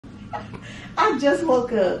I just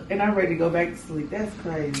woke up and I'm ready to go back to sleep. That's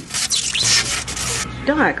crazy.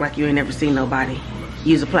 Don't act like you ain't never seen nobody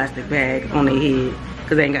use a plastic bag on their head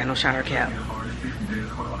because they ain't got no shower cap.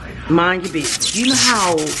 Mind your business. You know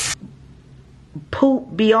how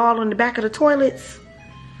poop be all on the back of the toilets?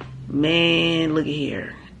 Man, look at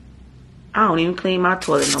here. I don't even clean my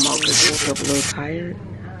toilet no more because I woke up a little tired.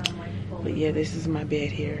 But yeah, this is my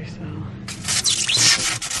bed here, so.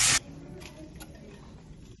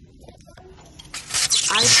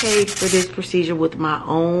 I paid for this procedure with my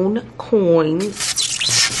own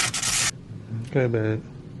coins. Okay, babe.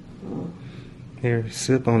 Here,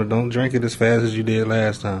 sip on it. Don't drink it as fast as you did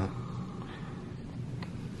last time.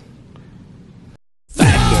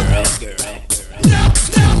 Fat girl. No.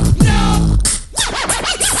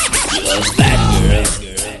 You're a fat girl.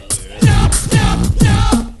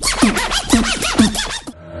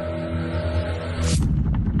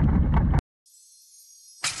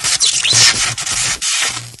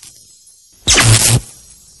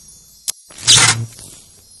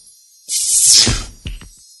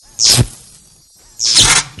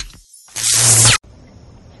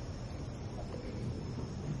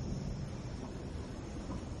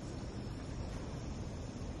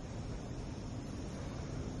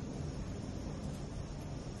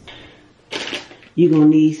 You're gonna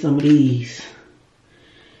need some of these.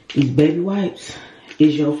 These baby wipes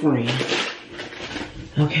is your friend.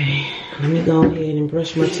 Okay, let me go ahead and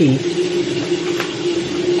brush my teeth.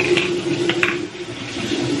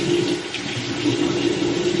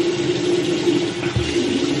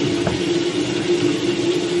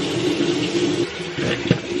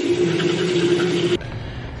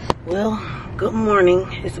 Well, good morning.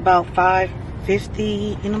 It's about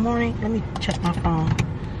 5:50 in the morning. Let me check my phone.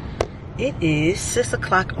 It is 6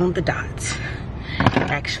 o'clock on the dot,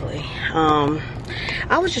 actually.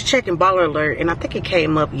 I was just checking Baller Alert, and I think it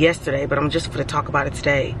came up yesterday, but I'm just going to talk about it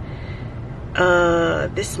today.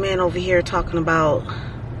 This man over here talking about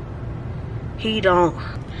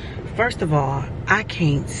first of all, I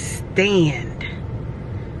can't stand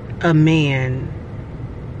a man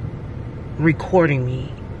recording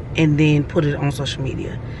me and then put it on social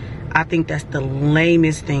media. I think that's the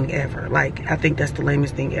lamest thing ever. Like, I think that's the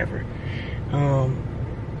lamest thing ever.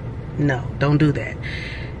 No, don't do that.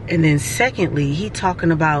 And then secondly, he talking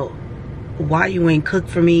about why you ain't cooked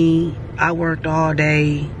for me. I worked all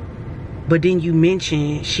day. But then you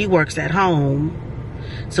mentioned she works at home.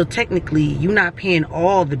 So technically, you're not paying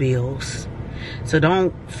all the bills. So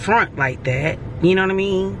don't front like that. You know what I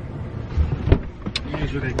mean? Make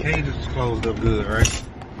sure that cage is closed up good, right?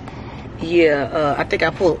 Yeah, I think I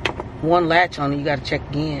put one latch on it. You gotta check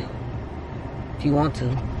again if you want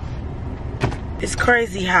to. It's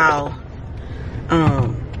crazy how I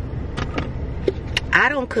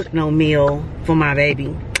don't cook no meal for my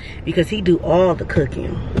baby because he do all the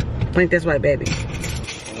cooking. I think that's right, baby.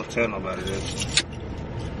 I won't tell nobody this.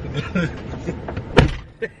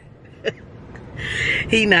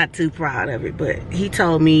 He not too proud of it, but he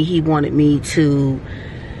told me he wanted me to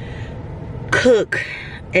cook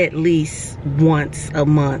at least once a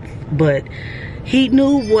month, but he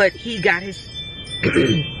knew what he got his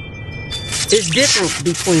it's different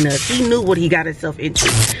between us. He knew what he got himself into.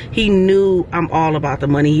 He knew I'm all about the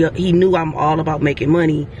money. He knew I'm all about making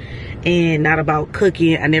money and not about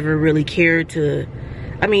cooking. I never really cared to,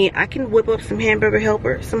 I mean, I can whip up some hamburger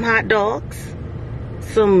helper, some hot dogs,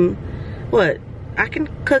 I can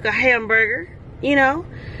cook a hamburger, you know,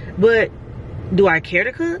 but do I care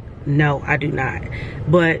to cook? No, I do not.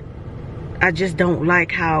 But I just don't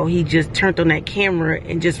like how he just turned on that camera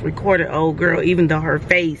and just recorded old girl, even though her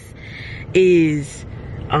face is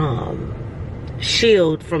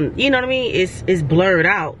shield from, you know what I mean? It's blurred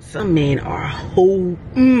out. Some men are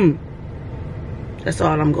That's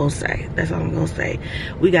all I'm gonna say. That's all I'm gonna say.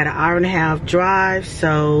 We got an hour-and-a-half drive,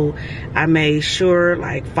 so I made sure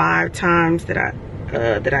like 5 times that I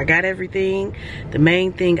got everything. The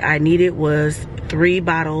main thing I needed was 3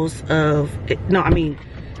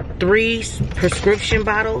 prescription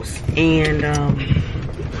bottles, and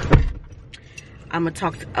I'm gonna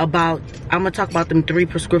talk about them 3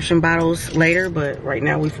 prescription bottles later, but right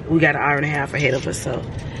now we got an hour-and-a-half ahead of us, so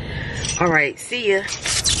all right, see ya.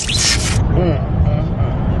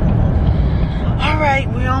 All right,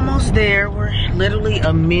 we're almost there. We're literally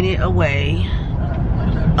a minute away.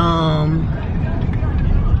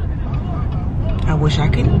 I wish I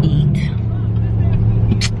could eat.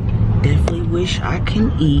 Definitely wish I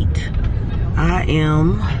can eat.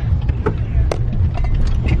 I'm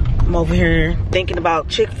over here thinking about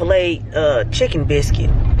Chick-fil-A chicken biscuit.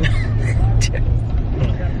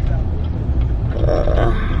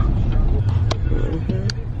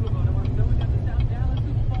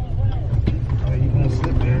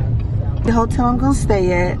 the hotel I'm gonna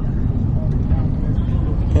stay at.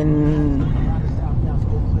 And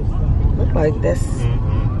look like that's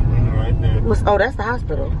right there. oh, that's the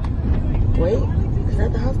hospital. Wait, is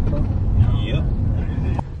that the hospital? Yep.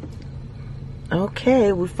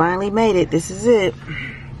 Okay, we finally made it. This is it.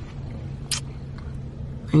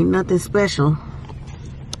 Ain't nothing special.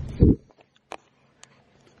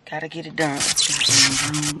 Gotta get it done.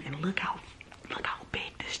 And look how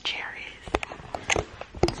big this chair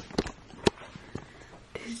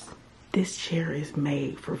is. This chair is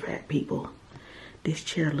made for fat people. This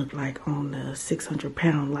chair looked like on the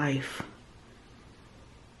 600-Pound Life.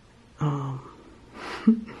 On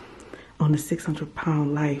the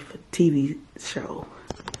 600-Pound Life TV show.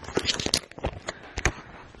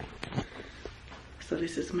 So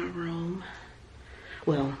this is my room.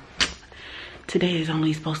 Well, today is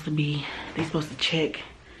only supposed to be, they're supposed to check,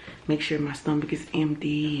 make sure my stomach is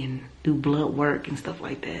empty and do blood work and stuff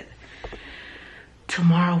like that.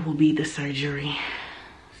 Tomorrow will be the surgery.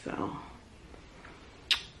 So,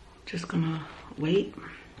 just gonna wait.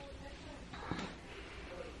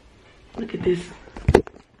 Look at this.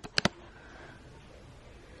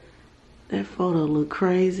 That photo look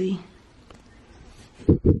crazy.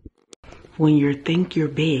 When you think you're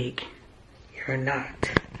big, you're not.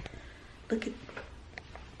 Look at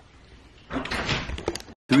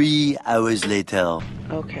 3 hours later.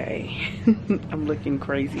 Okay. I'm looking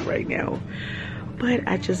crazy right now. But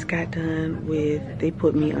I just got done with, they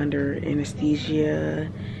put me under anesthesia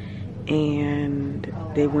and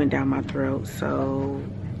they went down my throat. So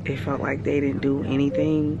it felt like they didn't do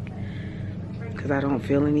anything because I don't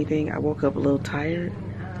feel anything. I woke up a little tired.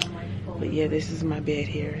 But yeah, this is my bed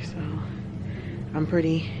here. So I'm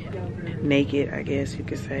pretty naked, I guess you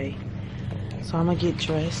could say. So I'm gonna get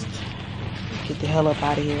dressed, get the hell up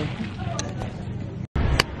out of here.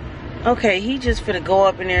 Okay, he just finna go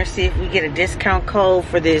up in there and see if we get a discount code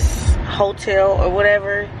for this hotel or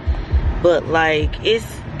whatever. But like,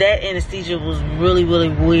 that anesthesia was really, really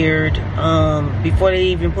weird. Before they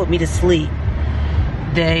even put me to sleep,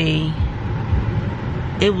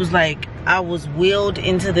 it was like I was wheeled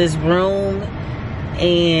into this room,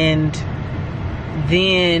 and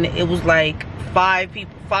then it was like five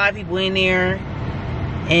people in there,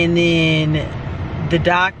 and then the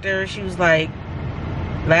doctor, she was like,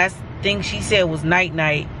 last thing she said was night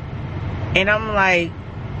night, and I'm like,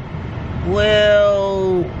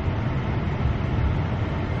 well,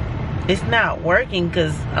 it's not working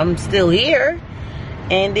because I'm still here.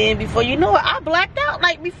 And then before you know it, I blacked out.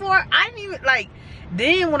 Like before, I didn't even like.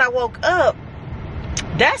 Then when I woke up,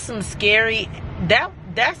 that's some scary.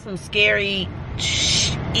 That's some scary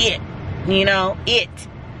shit. You know,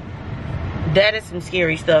 that is some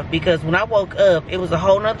scary stuff, because when I woke up, it was a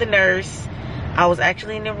whole nother nurse. I was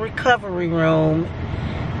actually in the recovery room,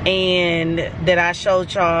 and that I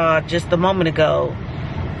showed y'all just a moment ago.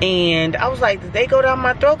 And I was like, did they go down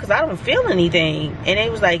my throat? Because I don't feel anything. And they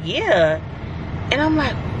was like, yeah. And I'm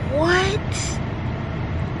like, what?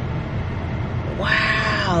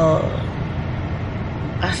 Wow.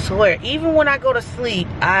 I swear, even when I go to sleep,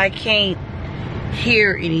 I can't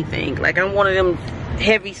hear anything. Like, I'm one of them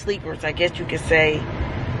heavy sleepers, I guess you could say.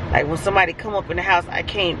 Like, when somebody come up in the house, I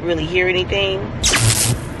can't really hear anything.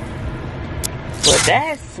 But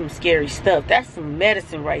that's some scary stuff. That's some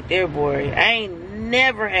medicine right there, boy. I ain't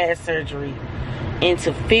never had surgery. And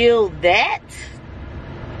to feel that,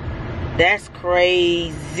 that's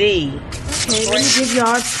crazy. Okay, let me give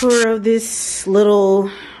y'all a tour of this little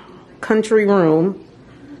country room.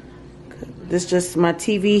 This is just my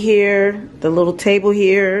TV here, the little table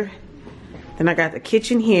here. Then I got the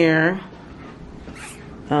kitchen here.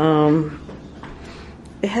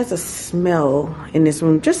 It has a smell in this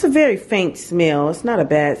room, just a very faint smell. It's not a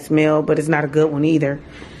bad smell, but it's not a good one either.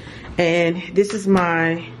 And this is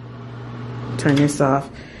my, turn this off.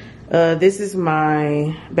 This is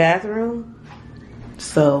my bathroom.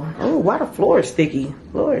 So, oh, why the floor is sticky?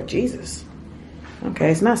 Lord Jesus.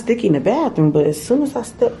 Okay, it's not sticky in the bathroom, but as soon as I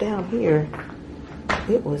stepped down here,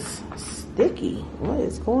 it was sticky. What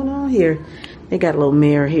is going on here? They got a little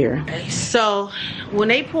mirror here. Okay, so when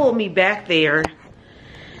they pulled me back there,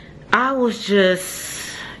 I was just,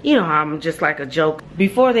 you know, I'm just like a joke.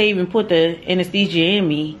 Before they even put the anesthesia in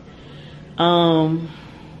me,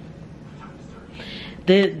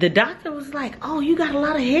 the doctor was like, oh, you got a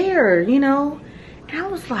lot of hair, you know? And I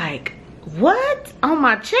was like, what? On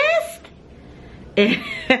my chest? And,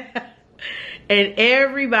 and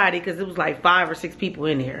everybody, because it was like 5 or 6 people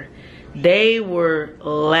in there, they were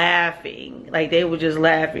laughing. Like, they were just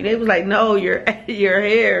laughing. They was like, no, your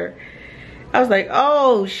hair. I was like,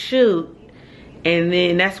 oh, shoot. And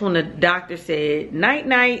then that's when the doctor said, night,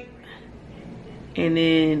 night. And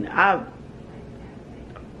then I'm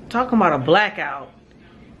talking about a blackout,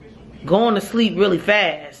 going to sleep really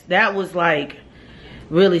fast. That was like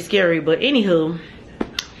really scary. But anywho,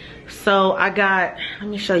 so I got, let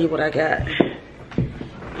me show you what I got.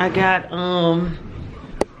 I got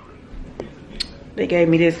they gave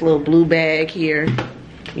me this little blue bag here.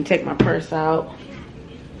 Let me take my purse out.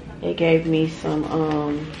 They gave me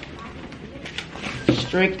some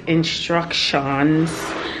strict instructions.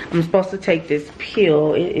 I'm supposed to take this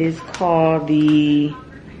pill. It is called the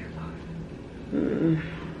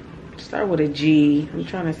start with a G. I'm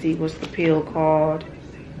trying to see what's the pill called.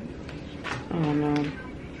 I don't know.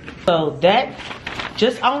 So that,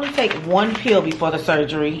 just I only take one pill before the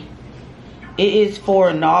surgery. It is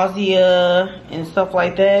for nausea and stuff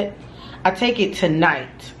like that. I take it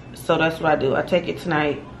tonight. So that's what I do. I take it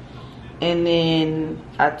tonight. And then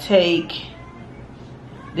I take,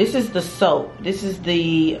 this is the soap. This is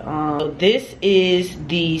the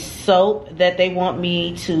soap that they want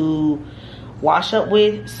me to wash up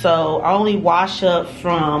with. So I only wash up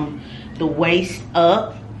from the waist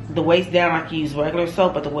up. The waist down I can use regular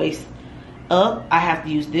soap, but the waist up I have to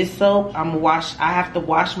use this soap. I have to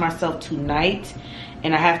wash myself tonight,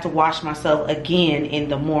 and I have to wash myself again in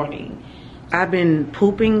the morning. I've been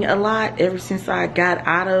pooping a lot ever since I got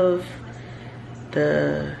out of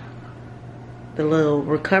the little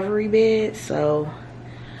recovery bed. So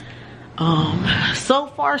so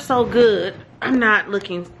far so good. I'm not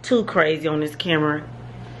looking too crazy on this camera.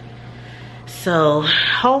 So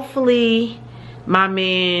hopefully my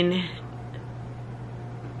man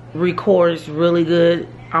records really good.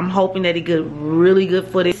 I'm hoping that he get really good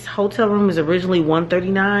footage. This hotel room is originally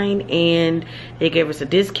 $139 and they gave us a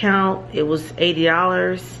discount. It was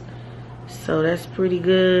 $80. So that's pretty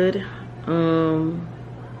good.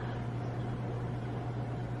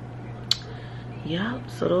 Yeah,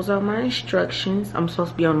 so those are my instructions. I'm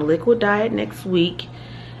supposed to be on the liquid diet next week,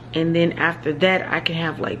 and then after that I can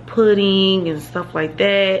have like pudding and stuff like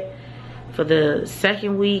that for the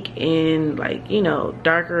second week, and like, you know,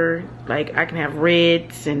 darker, like I can have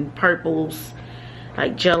reds and purples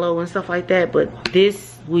like Jello and stuff like that. But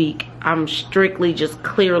this week I'm strictly just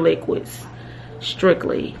clear liquids,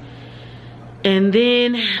 strictly. And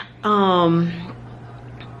then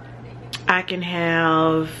I can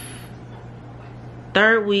have,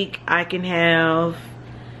 third week I can have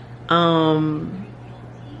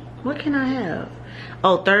what can I have?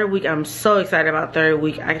 Oh, third week, I'm so excited about third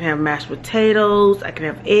week. I can have mashed potatoes, I can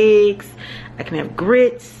have eggs, I can have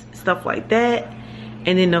grits, stuff like that.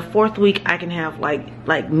 And then the fourth week I can have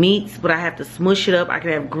like meats, but I have to smush it up. I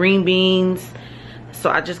can have green beans, so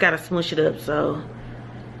I just gotta smush it up. So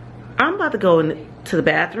I'm about to go to the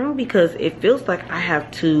bathroom because it feels like I have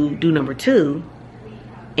to do number 2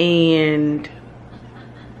 and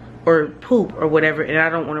or poop or whatever, and I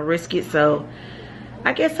don't want to risk it. So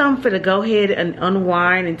I guess I'm finna go ahead and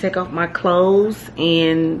unwind and take off my clothes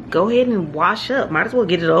and go ahead and wash up. Might as well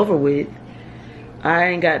get it over with. I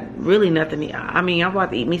ain't got really nothing. I mean, I'm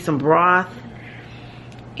about to eat me some broth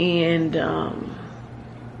and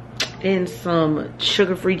some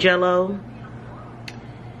sugar-free Jello.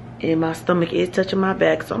 And my stomach is touching my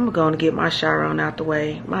back, so I'm gonna get my shower on out the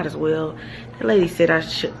way. Might as well. The lady said I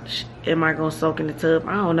should. Am I gonna soak in the tub?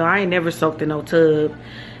 I don't know. I ain't never soaked in no tub.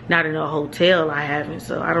 Not in a hotel, I haven't.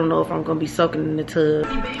 So I don't know if I'm gonna be soaking in the tub.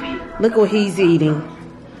 Look what he's eating.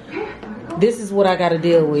 This is what I gotta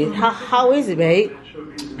deal with. How is it, babe?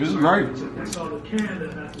 This is great.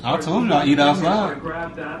 I told you I eat outside.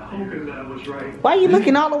 Why you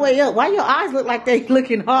looking all the way up? Why your eyes look like they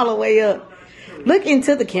looking all the way up? Look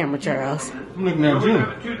into the camera, Charles. I'm looking at you.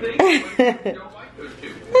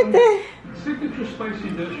 Signature spicy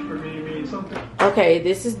dish for me means something. Okay,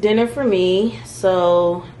 this is dinner for me.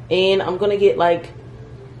 So, and I'm gonna get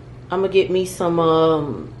me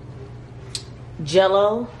some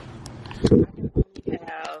Jello.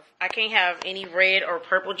 I can't have any red or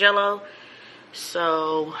purple Jello.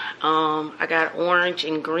 So, I got orange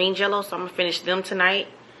and green Jello. So I'm gonna finish them tonight.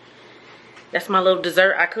 That's my little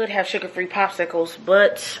dessert. I could have sugar-free popsicles,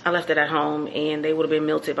 but I left it at home and they would have been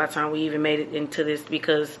melted by the time we even made it into this,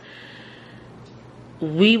 because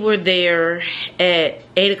we were there at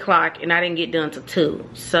 8 o'clock and I didn't get done till 2.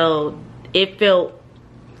 So it could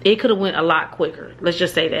have went a lot quicker. Let's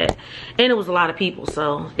just say that. And it was a lot of people,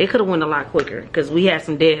 so it could have went a lot quicker because we had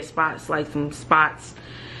some dead spots, like some spots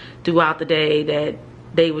throughout the day that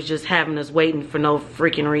they was just having us waiting for no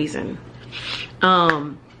freaking reason.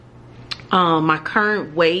 My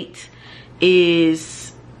current weight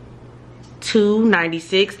is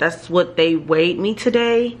 296. That's what they weighed me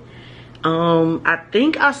today. I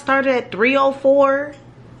think I started at 304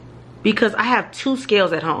 because I have 2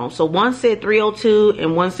 scales at home. So one said 302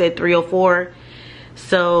 and one said 304.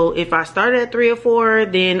 So if I started at 304,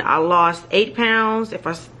 then I lost 8 pounds. If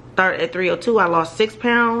I started at 302, I lost 6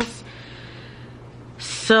 pounds.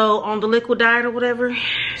 So on the liquid diet or whatever.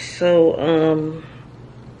 So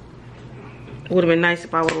it would have been nice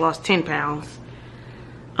if I would have lost 10 pounds.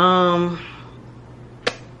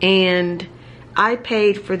 And I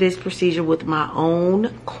paid for this procedure with my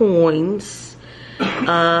own coins.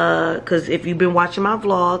 Because if you've been watching my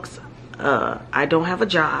vlogs, I don't have a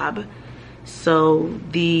job. So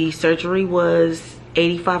the surgery was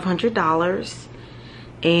 $8,500.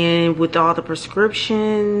 And with all the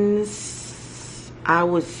prescriptions, I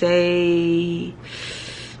would say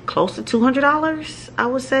close to $200, I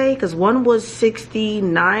would say. Because one was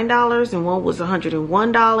 $69 and one was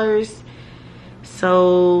 $101.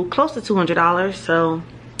 So close to $200. So,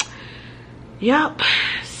 yep.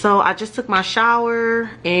 So I just took my shower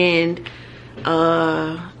and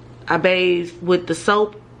I bathed with the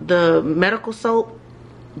soap, the medical soap,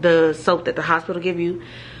 the soap that the hospital give you,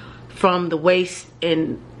 from the waist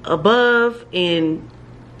and above, and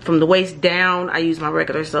from the waist down I use my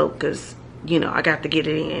regular soap because, you know, I got to get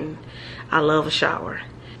it in. I love a shower.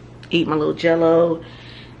 Eat my little Jello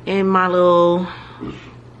and my little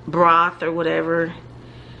broth or whatever,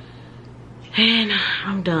 and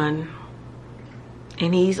I'm done.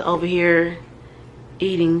 And he's over here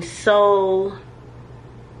eating so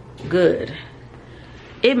good.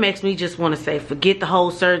 It makes me just want to say, forget the whole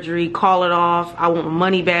surgery, call it off. I want my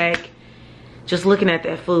money back. Just looking at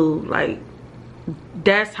that food, like,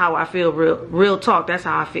 that's how I feel. Real talk, that's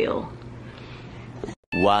how I feel.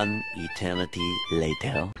 One eternity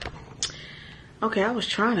later. Okay, I was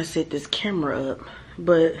trying to set this camera up,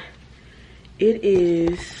 but it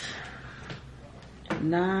is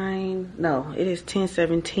it is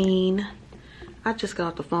 10:17. I just got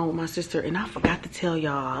off the phone with my sister and I forgot to tell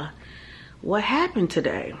y'all what happened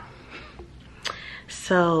today.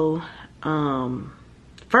 So,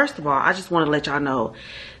 first of all, I just want to let y'all know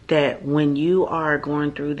that when you are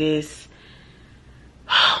going through this,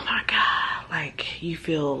 oh my God, like, you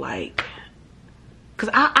feel like, because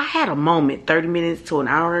I had a moment 30 minutes to an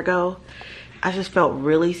hour ago. I just felt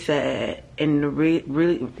really sad, and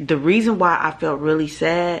the reason why I felt really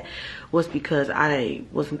sad was because I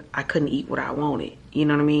couldn't eat what I wanted. You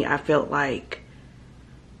know what I mean? I felt like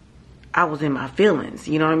I was in my feelings.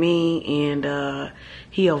 You know what I mean? And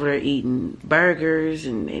he over there eating burgers,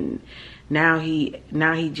 and now he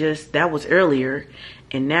just, that was earlier,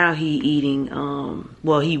 and now he eating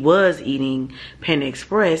well, he was eating Panda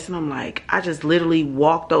Express, and I'm like, I just literally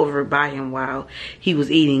walked over by him while he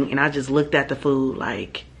was eating, and I just looked at the food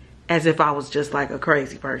like as if I was just like a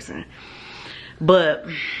crazy person. But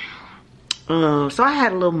so I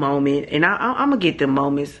had a little moment, and I'm gonna get them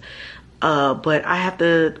moments, but I have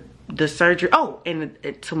the surgery. Oh, and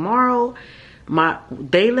tomorrow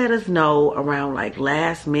they let us know around like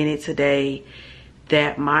last minute today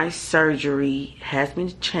that my surgery has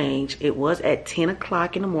been changed. It was at 10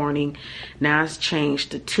 o'clock in the morning. Now it's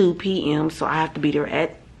changed to 2 p.m. So I have to be there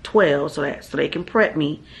at 12 so they can prep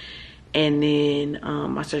me. And then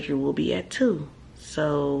my surgery will be at 2.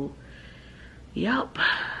 So, yep.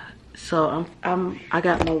 So I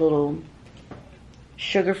got my little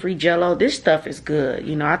sugar-free Jello. This stuff is good.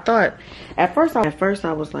 You know, I thought at first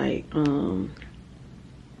I was like,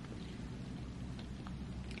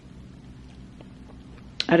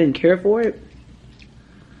 I didn't care for it,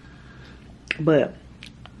 but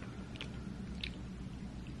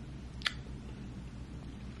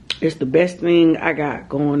it's the best thing I got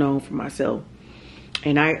going on for myself.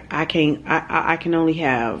 And I can only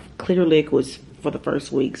have clear liquids for the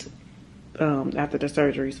first weeks after the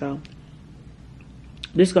surgery. So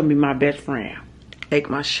this is gonna be my best friend. Take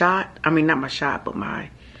my shot. I mean, not my shot, but my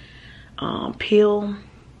pill.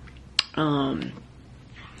 I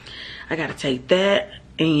gotta take that.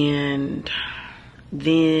 And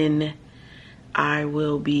then I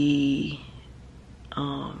will be,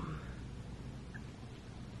 I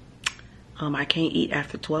can't eat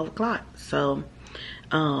after 12 o'clock. So,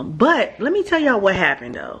 but let me tell y'all what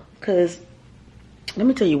happened though. Cause let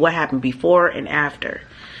me tell you what happened before and after.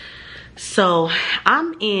 So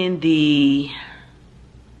I'm in the,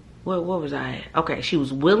 what was I? Okay, she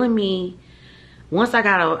was willing me, once I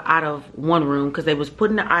got out of one room, cause they was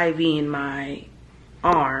putting the IV in my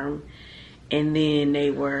arm, and then they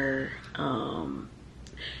were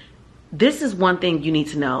this is one thing you need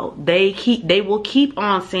to know. They will keep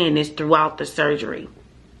on saying this throughout the surgery.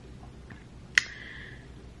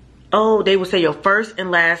 Oh, they will say your first and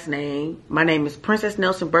last name. My name is Princess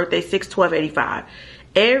Nelson, birthday 6/12/85.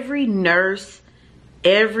 Every nurse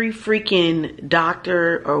every freaking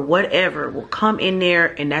doctor or whatever will come in there,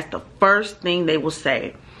 and that's the first thing they will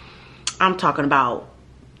say. I'm talking about,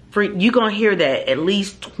 you're gonna hear that at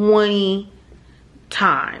least 20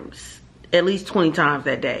 times. At least 20 times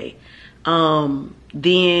that day.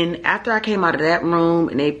 Then after I came out of that room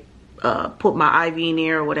and they put my IV in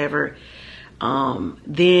there or whatever,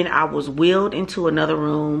 then I was wheeled into another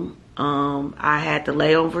room. I had to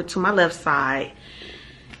lay over to my left side,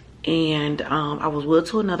 and I was wheeled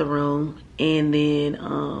to another room. And then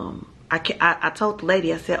I told the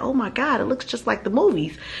lady, I said, oh my God, it looks just like the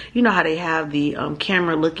movies. You know how they have the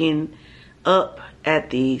camera looking up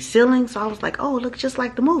at the ceiling? So I was like, oh, it looks just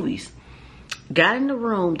like the movies. Got in the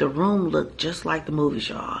room looked just like the movies,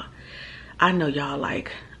 y'all. I know y'all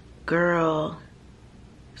like, girl,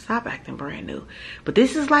 stop acting brand new. But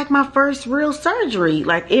this is like my first real surgery.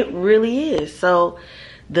 Like, it really is. So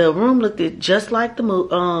the room looked just like the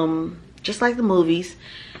movies.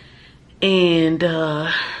 And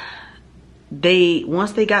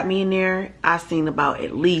once they got me in there, I seen about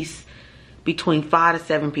at least between 5 to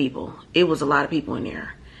 7 people. It was a lot of people in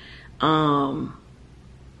there.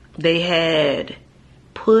 They had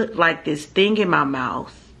put like this thing in my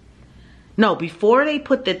mouth. No, before they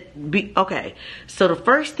put okay. So the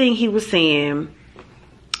first thing he was saying,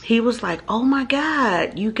 he was like, oh my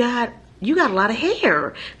God, you got a lot of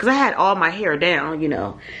hair. Cause I had all my hair down, you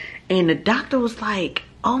know. And the doctor was like,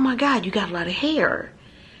 oh my God, you got a lot of hair.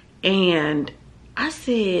 And I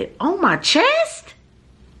said, on my chest?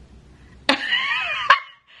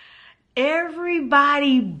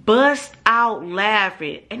 Everybody bust out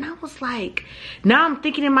laughing. And I was like, now I'm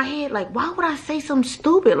thinking in my head, like, why would I say something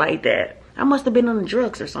stupid like that? I must have been on the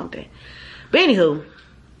drugs or something. But anywho,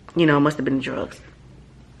 you know, it must have been the drugs.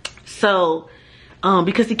 So,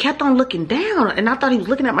 because he kept on looking down, and I thought he was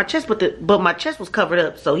looking at my chest, but my chest was covered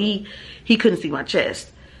up, so he couldn't see my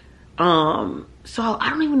chest. So I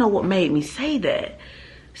don't even know what made me say that.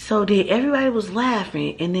 So then everybody was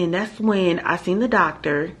laughing, and then that's when I seen the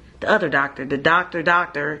doctor. The other doctor, the doctor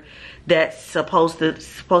that's supposed to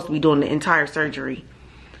be doing the entire surgery,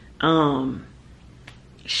 because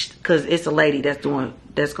it's a lady that's gonna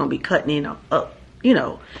be cutting in up, you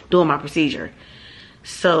know, doing my procedure.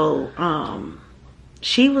 So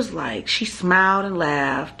she was like, she smiled and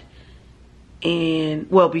laughed,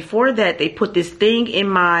 and well, before that they put this thing in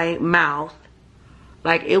my mouth,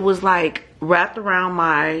 like it was like wrapped around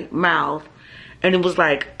my mouth, and it was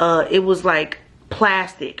like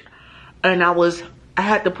plastic. And I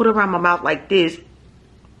had to put it around my mouth like this.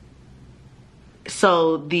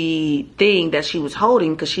 So the thing that she was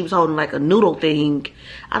holding, because she was holding like a noodle thing,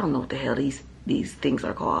 I don't know what the hell these things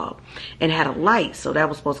are called, and had a light, so that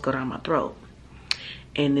was supposed to go down my throat.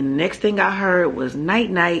 And then the next thing I heard was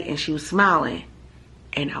night night, and she was smiling,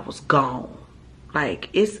 and I was gone. Like,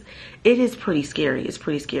 it is pretty scary. It's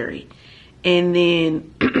pretty scary. And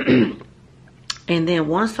then and then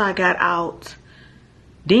once I got out,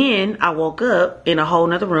 then I woke up in a whole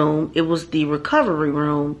nother room. It was the recovery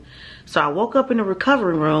room. So I woke up in the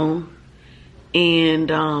recovery room,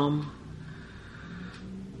 and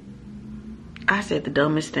I said the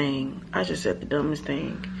dumbest thing. I just said the dumbest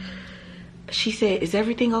thing. She said, is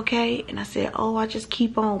everything okay? And I said, oh, I just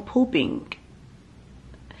keep on pooping.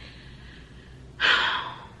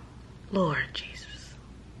 Lord Jesus.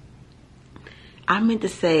 I meant to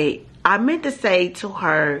say to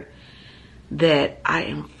her that I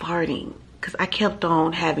am farting, because I kept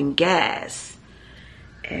on having gas,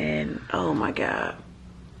 and oh my God,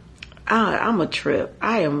 I'm a trip.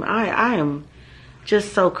 I am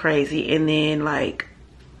just so crazy. And then like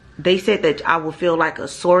they said that I would feel like a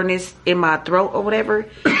soreness in my throat or whatever,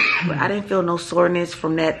 but I didn't feel no soreness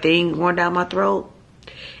from that thing going down my throat.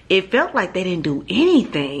 It felt like they didn't do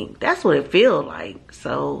anything. That's what it felt like.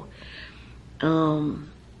 So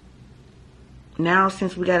now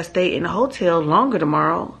since we gotta stay in the hotel longer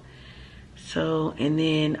tomorrow, so, and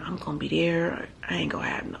then I'm gonna be there, I ain't gonna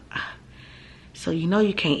have no, so you know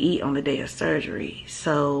you can't eat on the day of surgery,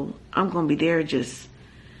 so I'm gonna be there just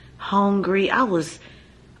hungry. I was,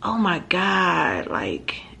 oh my God,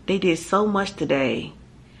 like they did so much today.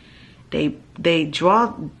 They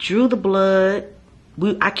drew the blood.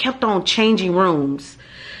 I kept on changing rooms.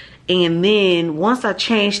 And then once I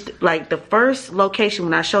changed, like the first location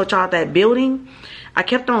when I showed y'all that building, I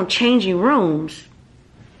kept on changing rooms.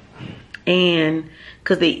 And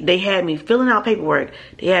because they had me filling out paperwork,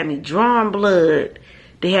 they had me drawing blood,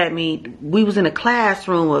 we was in a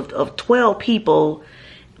classroom of 12 people.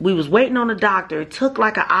 We was waiting on the doctor. It took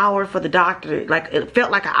like an hour for the doctor, like it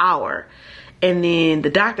felt like an hour. And then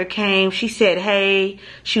the doctor came, she said, hey,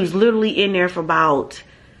 she was literally in there for about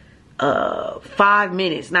 5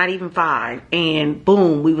 minutes, not even 5, and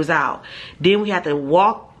boom, we was out. Then we had to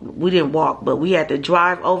walk. We didn't walk, but we had to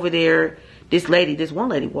drive over there. This one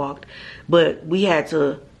lady walked, but we had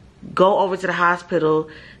to go over to the hospital.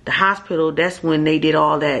 The hospital, that's when they did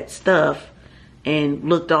all that stuff and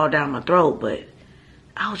looked all down my throat. But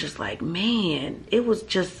I was just like, man, it was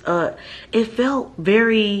just, it felt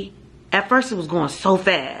very, at first it was going so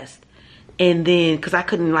fast. And then, cause I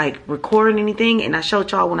couldn't like record anything, and I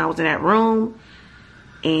showed y'all when I was in that room,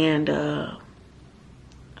 and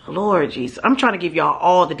Lord Jesus, I'm trying to give y'all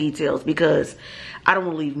all the details because I don't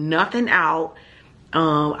want to leave nothing out.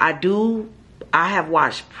 I have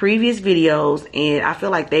watched previous videos, and I feel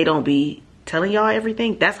like they don't be telling y'all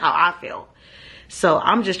everything. That's how I felt. So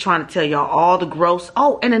I'm just trying to tell y'all all the gross.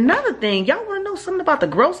 Oh, and another thing, y'all want to know something about the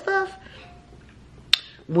gross stuff?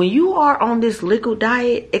 When you are on this liquid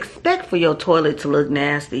diet, expect for your toilet to look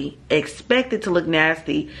nasty. Expect it to look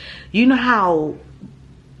nasty. You know how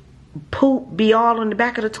poop be all on the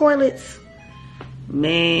back of the toilets?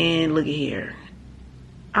 Man, look at here.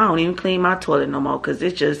 I don't even clean my toilet no more because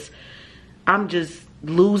it's just, I'm just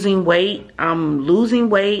losing weight. I'm losing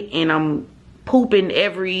weight and I'm pooping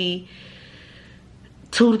every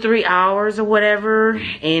 2 to 3 hours or whatever,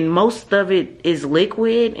 and most of it is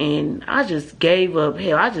liquid, and I just gave up.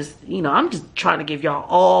 Hell, I just, you know, I'm just trying to give y'all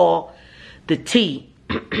all the tea.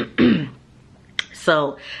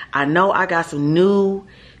 So I know I got some new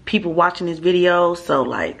people watching this video, so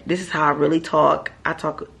like this is how I really talk. I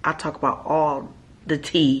talk about all the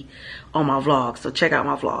tea on my vlogs, so check out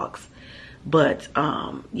my vlogs. But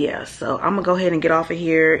yeah, so I'm gonna go ahead and get off of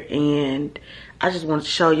here, and I just wanted to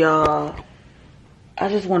show y'all, I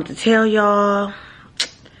just wanted to tell y'all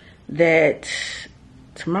that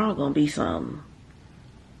tomorrow gonna be some.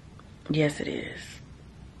 Yes, it is.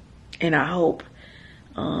 And I hope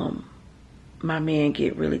my man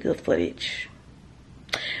get really good footage.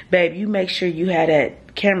 Babe, you make sure you have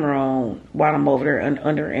that camera on while I'm over there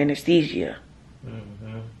under anesthesia.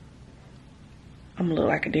 Mm-hmm. I'm gonna look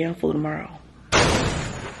like a damn fool tomorrow.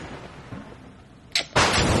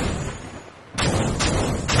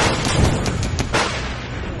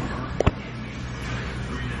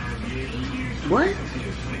 What?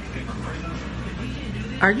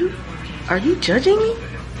 Are you judging me?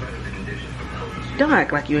 Don't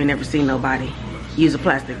act like you ain't never seen nobody use a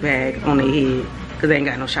plastic bag on their head because they ain't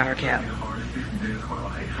got no shower cap.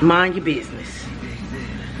 Mind your business.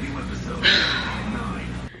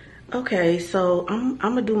 Okay, so I'm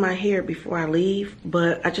gonna do my hair before I leave,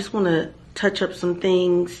 but I just want to touch up some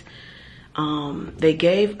things. They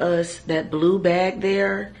gave us that blue bag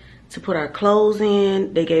there to put our clothes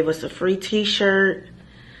in. They gave us a free t-shirt.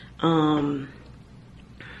 I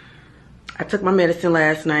took my medicine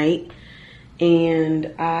last night, and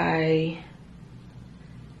let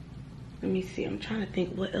me see, I'm trying to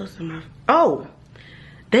think what else am I, oh,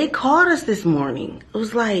 they called us this morning. It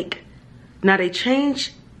was like, now they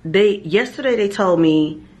changed, yesterday they told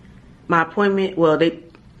me my appointment, well,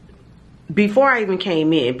 before I even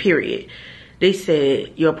came in, period, they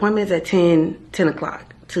said your appointment is at 10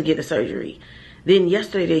 o'clock to get the surgery. Then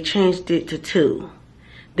yesterday they changed it to 2.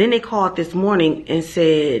 Then they called this morning and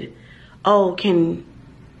said, oh,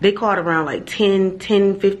 they called around like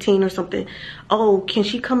 10:15 or something. Oh, can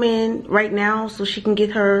she come in right now so she can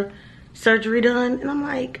get her surgery done? And I'm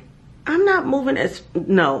like, I'm not moving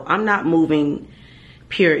I'm not moving,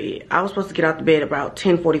 period. I was supposed to get out the bed about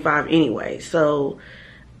 10:45 anyway. So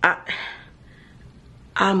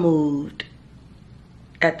I moved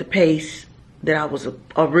at the pace that I was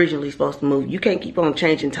originally supposed to move. You can't keep on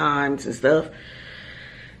changing times and stuff.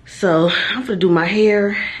 So I'm gonna do my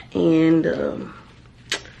hair, and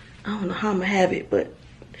I don't know how I'm gonna have it, but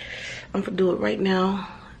I'm gonna do it right now.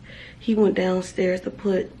 He went downstairs to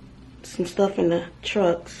put some stuff in the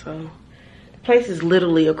truck, so the place is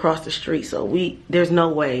literally across the street, so there's no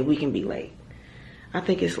way we can be late. I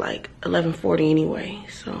think it's like 11:40 anyway,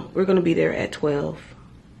 so we're gonna be there at 12.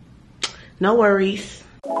 No worries.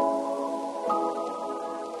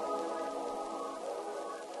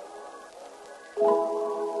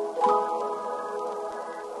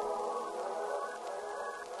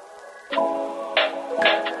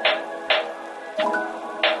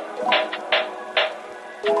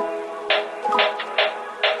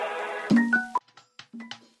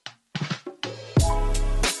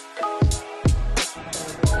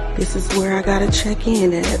 This is where I gotta check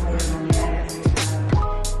in at.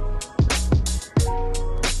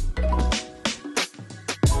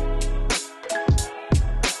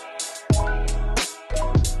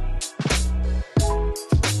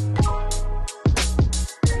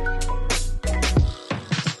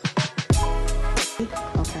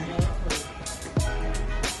 Okay.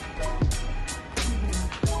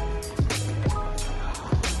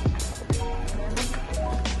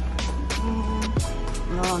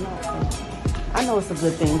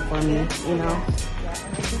 good thing for me, you know.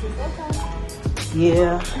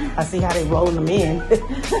 Yeah, I see how they rolling them in. Well,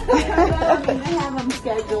 I mean, they have them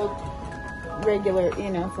scheduled regular, you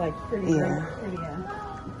know, it's like pretty. Yeah. Pretty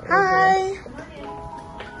Hi.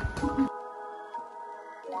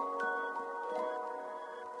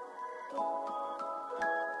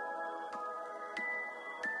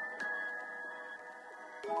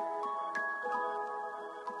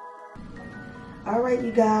 All right,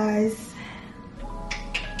 you guys.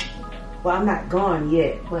 Well, I'm not gone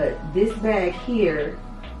yet, but this bag here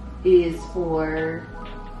is for,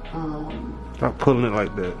 Stop pulling it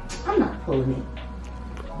like that. I'm not pulling it,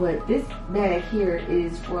 but this bag here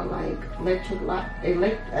is for like electrolytes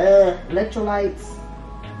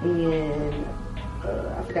and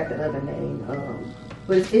I forgot the other name,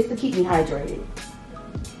 but it's to keep me hydrated.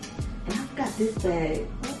 And I forgot this bag.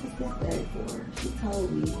 What was this bag for? She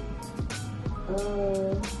told me.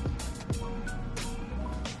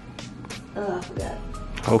 I forgot.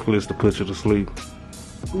 Hopefully it's to put you to sleep.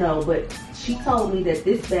 No, but she told me that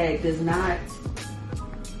this bag does not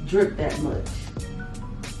drip that much.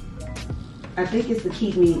 I think it's to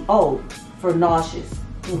keep me, for nauseous.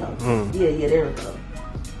 You know. Yeah, there we go.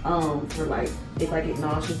 For like, if I get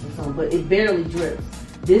nauseous or something, but it barely drips.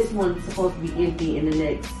 This one's supposed to be empty in the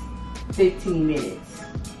next 15 minutes.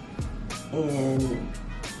 And,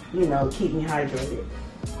 you know, keep me hydrated.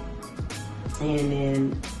 And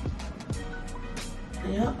then,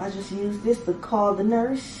 yep, I just use this to call the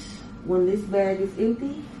nurse when this bag is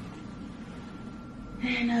empty.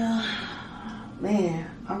 And, man,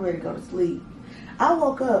 I'm ready to go to sleep. I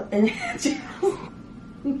woke up and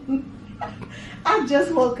I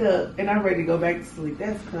just woke up and I'm ready to go back to sleep.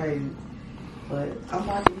 That's crazy. But I'm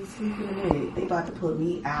about to be sleeping in a minute. They about to put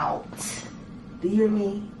me out. Do you hear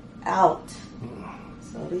me? Out.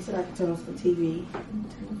 So they said I could turn on some TV.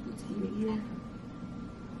 Turn on some TV here.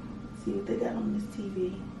 See what they got on this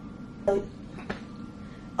TV.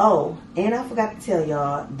 Oh, and I forgot to tell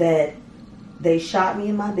y'all that they shot me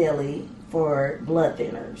in my belly for blood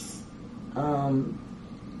thinners.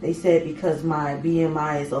 They said because my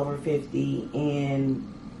BMI is over 50 and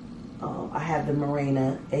I have the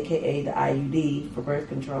Mirena, aka the IUD for birth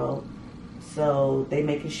control. So they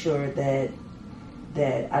making sure that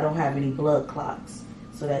I don't have any blood clots.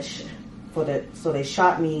 So so they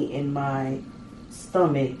shot me in my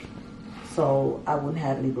stomach so I wouldn't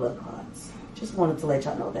have any blood clots. Just wanted to let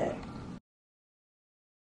y'all know that.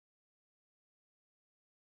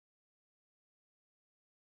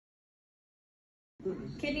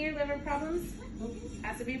 Kidney or liver problems?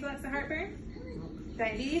 Acid reflux or heartburn?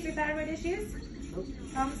 Diabetes or thyroid issues?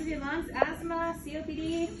 Problems with your lungs? Asthma?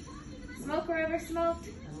 COPD? Smoke or ever smoked?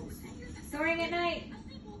 Snoring at night?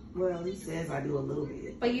 Well, he says I do a little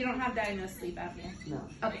bit. But you don't have diagnosed sleep apnea? No.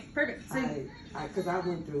 Okay, perfect. So because I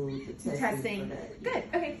went through the testing. For that. Good,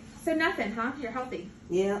 okay. So nothing, huh? You're healthy.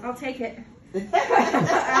 Yeah. I'll take it.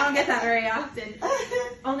 I don't get that very often.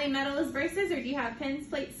 Only metalist braces, or do you have pins,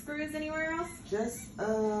 plates, screws anywhere else? Just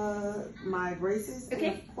my braces. Okay.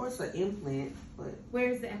 And of course, an implant. But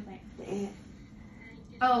where's the implant? The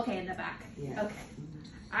Oh, okay, in the back. Yeah. Okay.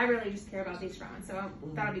 I really just care about these drawings, so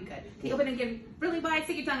that'll be good. Can you open and give really wide,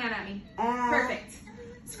 stick your tongue out at me? Perfect.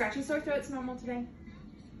 Scratchy sore throat's normal today?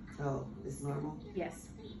 Oh, it's normal? Yes.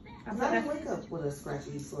 I didn't wake up with a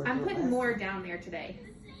scratchy sore throat. I'm putting more down there today.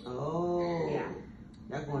 Oh. Yeah.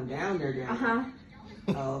 Not going down there, down. Uh-huh.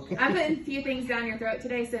 Oh, okay. I'm putting a few things down your throat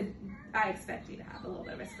today, so I expect you to have a little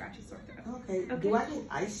bit of a scratchy sore throat. Okay. Do I get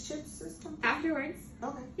ice chips or something? Afterwards.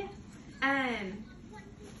 Okay. Yeah.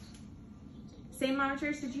 Same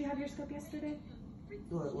monitors. Did you have your scope yesterday?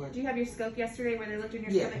 What? Did you have your scope yesterday where they looked in your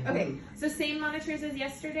stomach? Okay. So same monitors as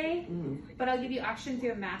yesterday, but I'll give you oxygen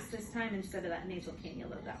through a mask this time instead of that nasal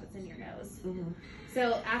cannula that was in your nose.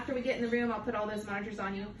 So after we get in the room, I'll put all those monitors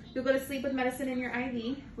on you. You'll go to sleep with medicine in your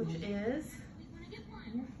IV, which is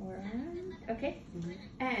in your forearm. Okay.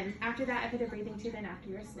 And after that, I put a breathing tube in after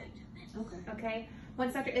you're asleep. Okay.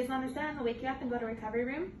 Once Dr. Islam is done, I'll wake you up and go to recovery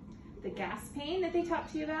room. The gas pain that they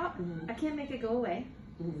talked to you about, I can't make it go away.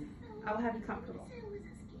 I will have you comfortable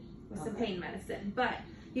with some pain medicine, but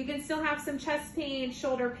you can still have some chest pain,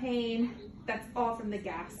 shoulder pain. That's all from the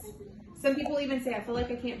gas. Some people even say, I feel like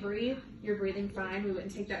I can't breathe. You're breathing fine. We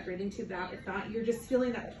wouldn't take that breathing tube out. If not, you're just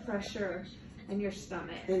feeling that pressure in your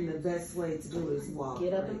stomach. And the best way to do is walk.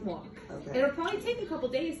 Get up and walk. Okay. It'll probably take a couple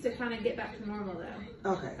days to kind of get back to normal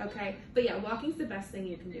though. Okay. But yeah, walking's the best thing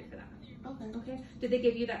you can do for that. Okay. Did they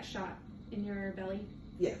give you that shot in your belly?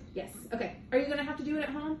 Yeah. Yes. Okay. Are you gonna have to do it at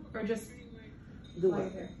home or just do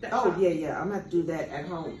what? Oh yeah. I'm gonna have to do that at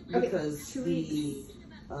home because the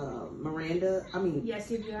Miranda. I mean.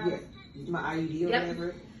 Yes, you do. Yeah. my IUD or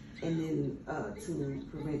whatever, and then to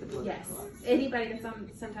prevent the blood clots. Anybody that's on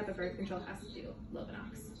some type of birth control has to do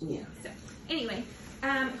Lovenox. Yeah. So anyway,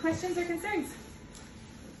 questions or concerns?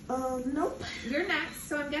 Nope. You're next,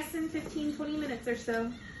 so I'm guessing 15-20 minutes or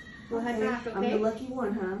so. We'll head back, okay? I'm the lucky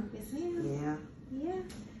one, huh? Yes, ma'am. Yeah. Yeah.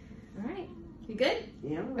 All right. You good?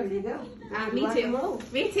 Yeah, I'm ready to go. Me too.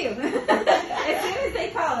 Me too. As soon as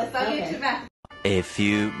they call us, I'll get you back. A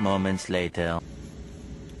few moments later.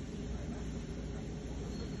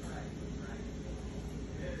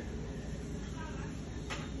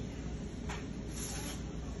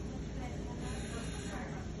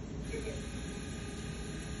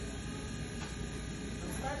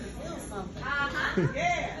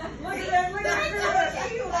 Yeah. Look at that. Look at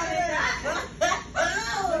that. You wanted that.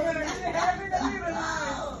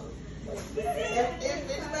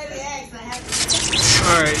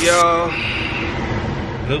 Alright, y'all.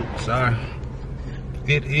 Oops, sorry.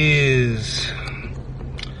 It is.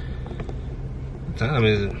 What time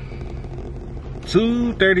is it?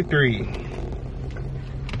 2:33.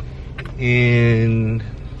 And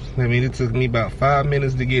I mean, it took me about 5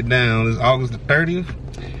 minutes to get down. It's August the 30th.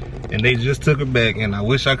 And they just took her back. And I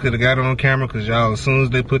wish I could have got it on camera, because y'all, as soon as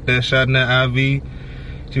they put that shot in that IV,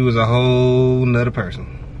 she was a whole nother person.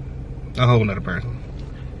 A whole nother person.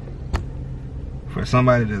 For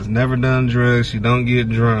somebody that's never done drugs, she don't get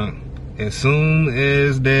drunk. As soon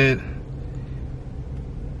as that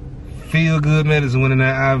feel-good medicine went in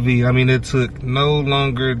that IV, I mean, it took no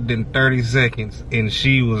longer than 30 seconds. And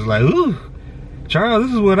she was like, ooh, Charles,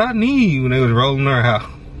 this is what I need, when they was rolling her out.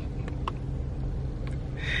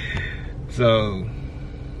 So,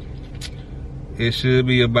 it should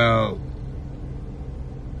be about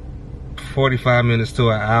 45 minutes to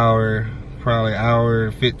an hour, probably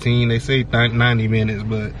hour 15. They say 90 minutes,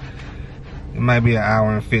 but it might be an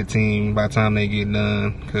hour and 15 by the time they get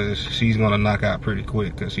done, because she's gonna knock out pretty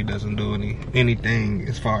quick, because she doesn't do anything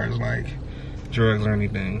as far as like drugs or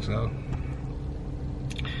anything. So,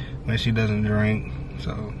 and she doesn't drink.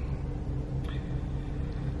 So,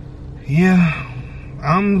 yeah,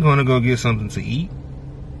 I'm gonna go get something to eat,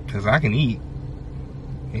 because I can eat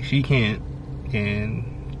and she can't, and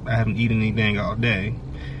I haven't eaten anything all day,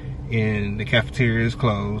 and the cafeteria is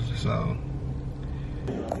closed. So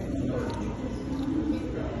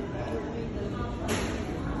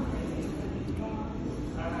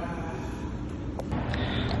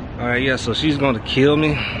alright, yeah, so she's gonna kill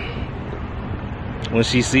me when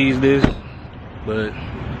she sees this, but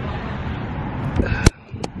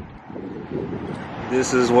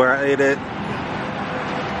this is where I ate at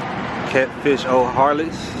Catfish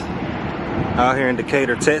O'Harley's out here in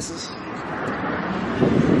Decatur, Texas.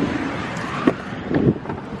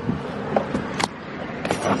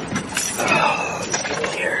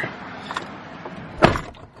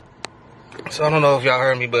 So I don't know if y'all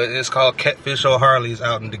heard me, but it's called Catfish O'Harley's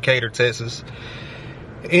out in Decatur, Texas.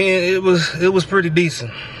 And it was pretty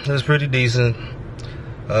decent. It was pretty decent.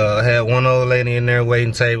 I had one old lady in there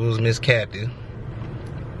waiting tables, Miss Kathy.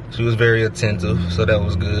 She was very attentive, so that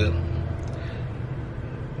was good.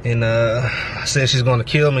 And I said she's gonna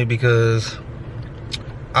kill me because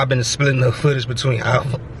I've been splitting up footage between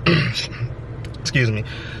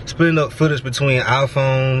splitting up footage between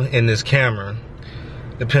iPhone and this camera,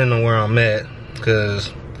 depending on where I'm at,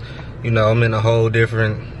 because you know, I'm in a whole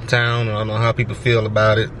different town, and I don't know how people feel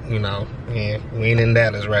about it, you know, and we ain't in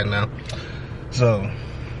Dallas right now. So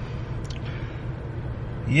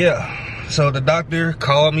yeah, so the doctor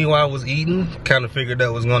called me while I was eating, kind of figured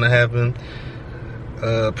that was gonna happen.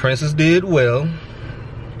 Princess did well.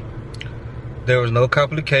 There was no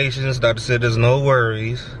complications. Doctor said there's no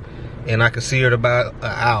worries, and I could see her in about an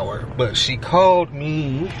hour. But she called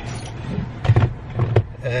me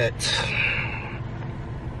at,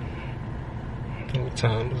 what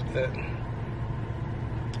time was that?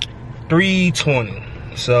 3:20.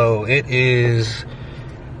 So it is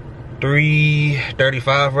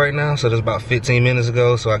 3:35 right now. So that's about 15 minutes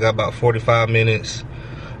ago. So I got about 45 minutes.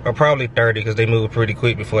 Or probably 30, because they moved pretty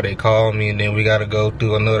quick before they called me. And then we got to go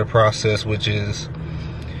through another process, which is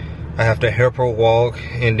I have to help her walk.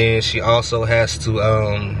 And then she also has to,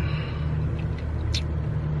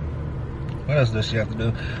 what else does she have to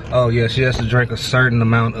do? Oh yeah, she has to drink a certain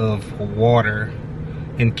amount of water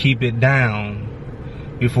and keep it down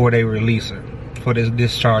before they release her, for this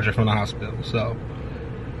discharge her from the hospital. So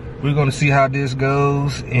we're going to see how this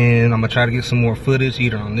goes. And I'm going to try to get some more footage,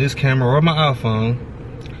 either on this camera or my iPhone,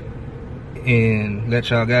 and let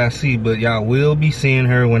y'all guys see. But y'all will be seeing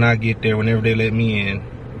her when I get there, whenever they let me in.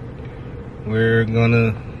 We're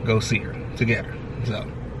gonna go see her together. So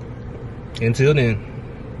until then,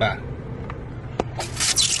 bye.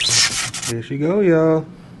 There she go, y'all.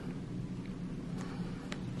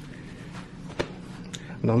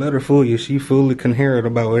 Don't let her fool you. She fully coherent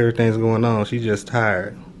about everything's going on. She's just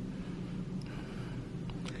tired.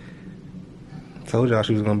 Told y'all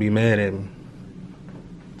she was gonna be mad at me.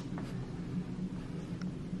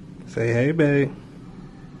 Say hey, babe.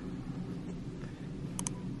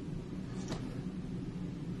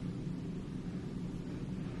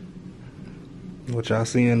 What y'all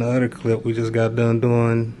see in the other clip we just got done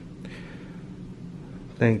doing,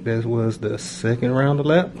 I think that was the second round of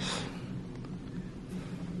laps.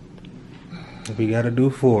 We gotta do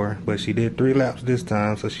 4, but she did 3 laps this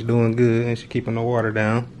time, so she's doing good and she's keeping the water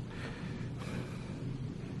down.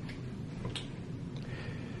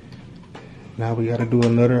 Now we gotta do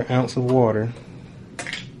another ounce of water.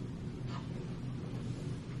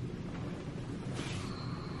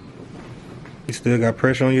 You still got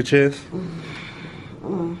pressure on your chest?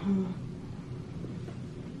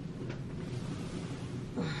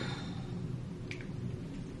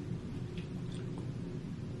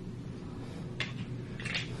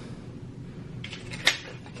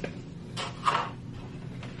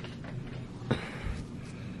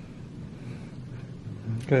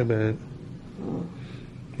 Okay, babe.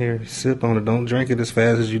 Here, sip on it. Don't drink it as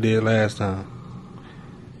fast as you did last time.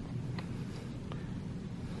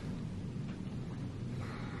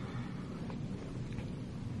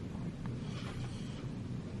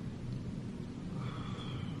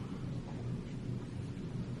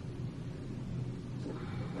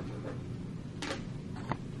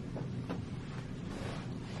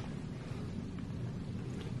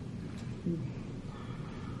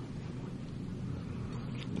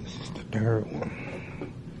 This is the third one.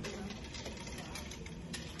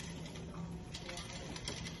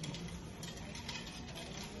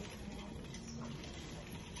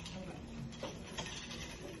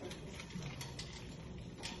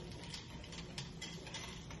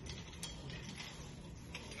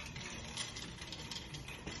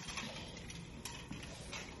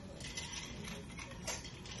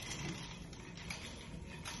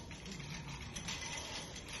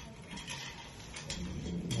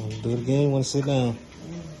 Do it again. Want to sit down?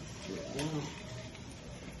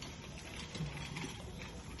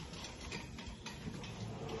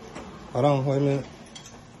 Hold on. Wait a minute.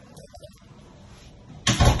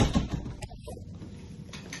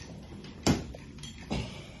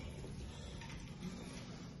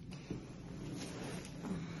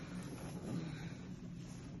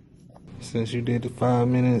 Since you did the 5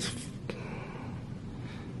 minutes,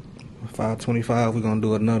 5:25, we're gonna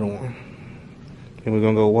do another one. And we're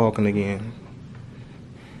gonna go walking again.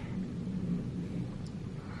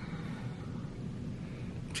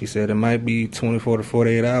 She said it might be 24 to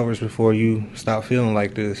 48 hours before you stop feeling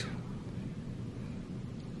like this.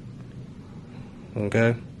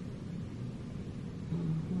 Okay?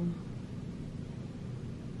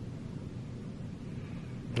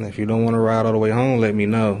 And if you don't want to ride all the way home, let me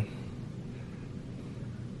know.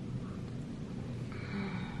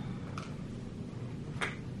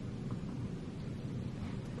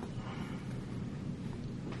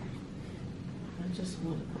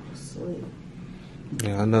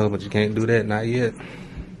 Yeah, I know, but you can't do that, not yet.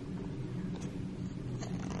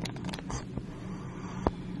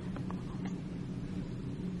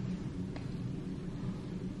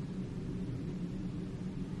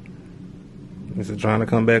 Is it trying to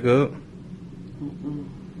come back up?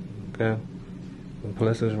 Okay. And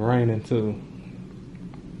plus it's raining too.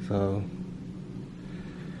 So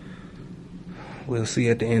we'll see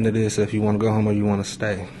at the end of this if you want to go home or you want to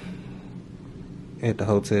stay at the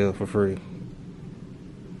hotel for free.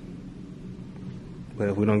 But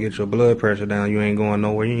if we don't get your blood pressure down, you ain't going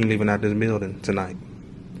nowhere. You ain't leaving out this building tonight.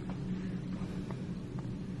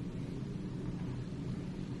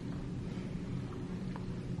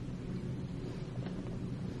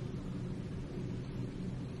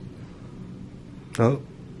 Oh.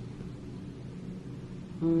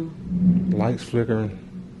 Lights flickering.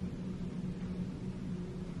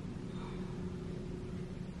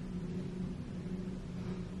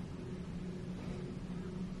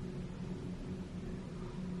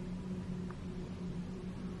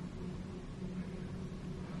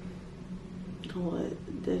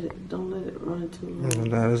 Don't let it run too long.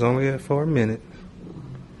 No, it's only at 4 minutes.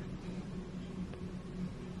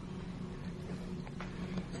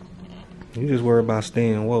 You just worry about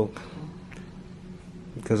staying woke.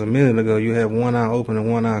 Because a minute ago you had one eye open and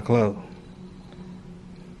one eye closed.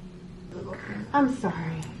 I'm sorry.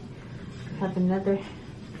 I have another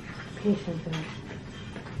patient that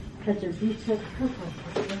had their B-check.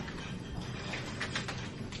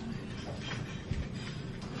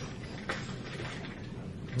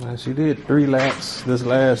 She did 3 laps this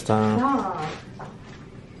last time. Stop.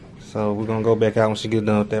 So we're gonna go back out when she gets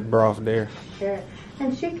done with that broth there. Sure.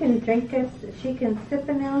 And she can drink it, she can sip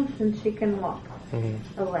an ounce, and she can walk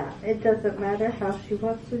a lap. It doesn't matter how she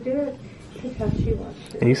wants to do it, it's how she wants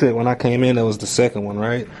to do it. And you said when I came in, that was the second one,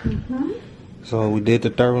 right? Mm-hmm. So we did the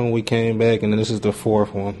third one, we came back, and then this is the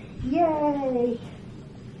 4th one. Yay!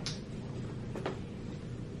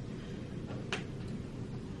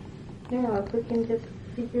 Now, if we can just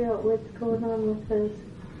figure out what's going on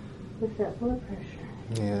with that blood pressure,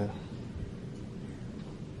 Yeah.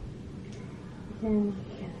 then we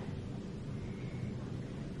can.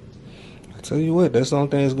 I tell you what, that's the only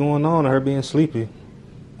thing that's going on, her being sleepy.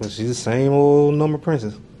 But she's the same old number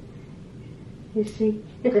princess. You see?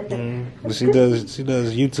 But she does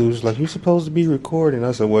YouTube. She's like, you're supposed to be recording.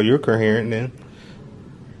 I said, well, you're coherent then.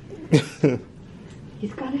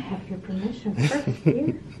 He's got to have your permission first,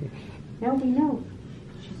 dear. Now we know.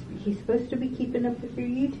 He's supposed to be keeping up with your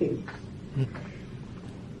YouTube.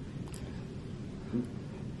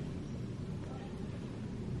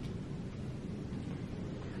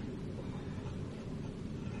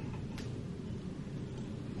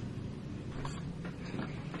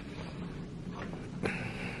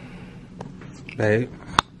 Babe,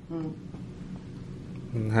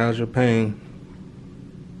 how's your pain?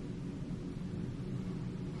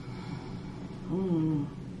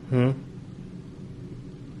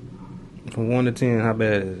 From 1 to 10, how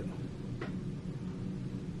bad is it?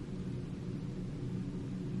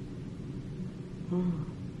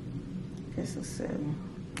 It's a 7.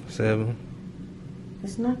 7?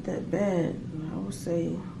 It's not that bad. I would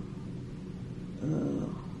say a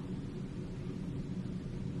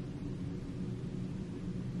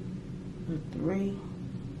 3,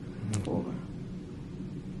 4.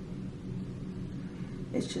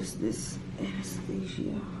 It's just this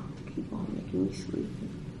anesthesia keep on making me sleepy.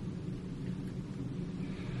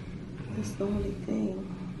 That's the only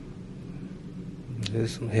thing.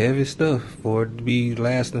 It's some heavy stuff for it to be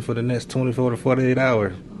lasting for the next 24 to 48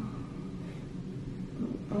 hours.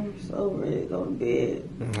 I'm so ready to go to bed.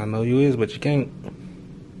 I know you is, but you can't.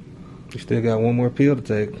 You still got 1 more pill to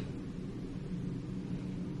take.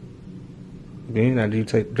 Then after you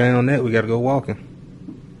take down that, we gotta go walking.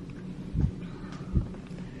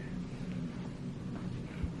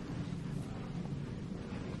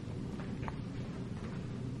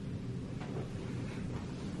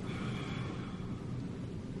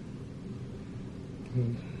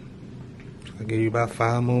 I'll give you about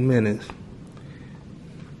 5 more minutes.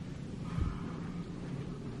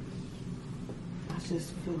 I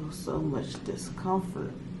just feel so much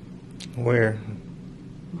discomfort. Where?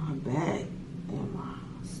 My back and my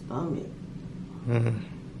stomach.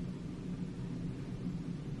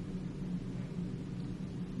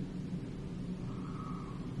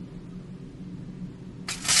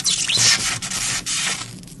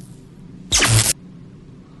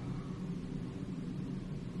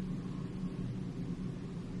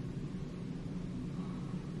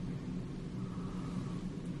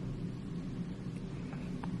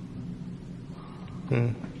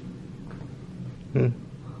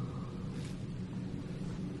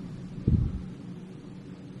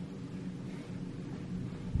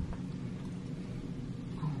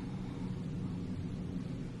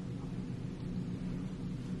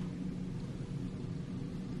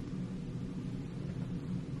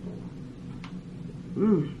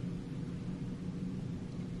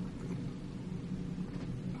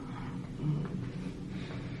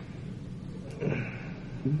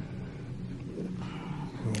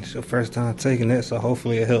 It's your first time taking that, so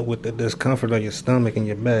hopefully it help with the discomfort on your stomach and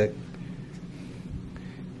your back.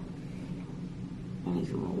 I need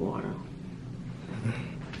some more water.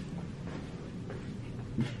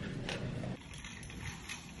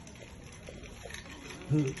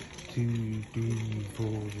 Two, three,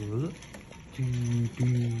 four. 2,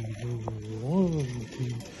 3, 4. 1,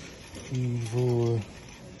 2, 3, 4.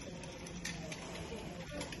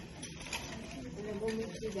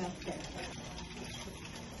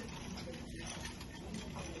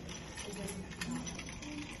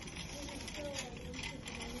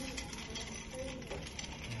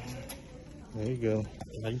 There you go.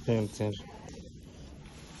 Now you paying attention.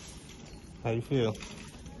 How you feel?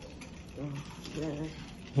 Better.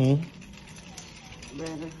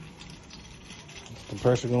 Better. Is the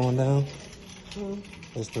pressure going down?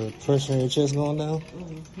 Is the pressure in your chest going down?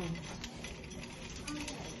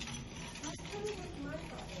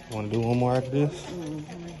 Want to do 1 more after this?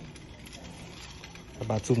 How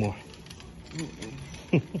about 2 more?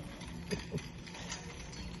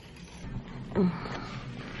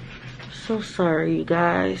 So sorry, you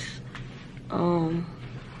guys.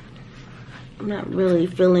 I'm not really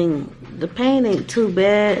feeling, the pain ain't too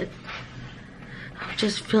bad. I'm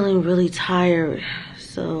just feeling really tired.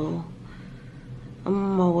 So I'm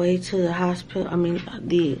on my way to the hospital. I'm at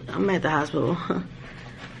the hospital.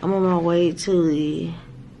 I'm on my way to the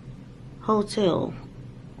hotel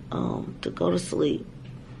to go to sleep.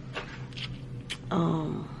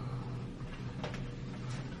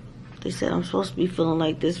 They said I'm supposed to be feeling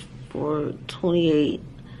like this for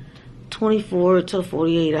 24 to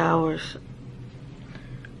 48 hours.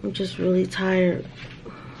 I'm just really tired.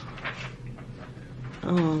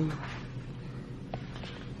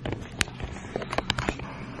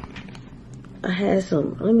 I had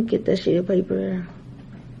some, let me get that sheet of paper there.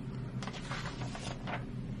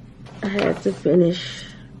 I had to finish,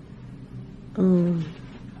 it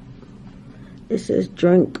says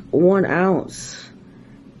drink 1 ounce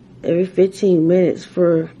every 15 minutes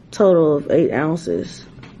for a total of 8 ounces.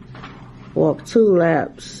 Walk 2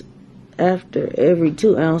 laps after every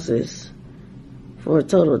 2 ounces for a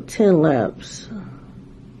total of 10 laps.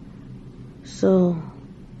 So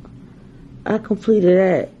I completed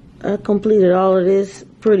that. I completed all of this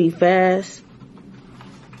pretty fast.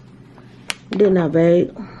 Didn't I,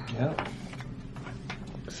 babe? Yep.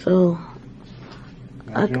 So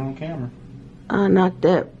Got you on camera. I knocked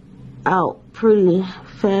that out pretty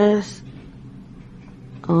fast.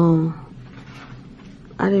 I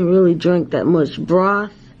didn't really drink that much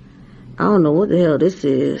broth. I don't know what the hell this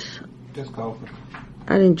is. Just coffee.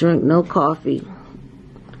 I didn't drink no coffee.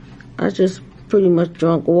 I just pretty much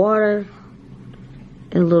drank water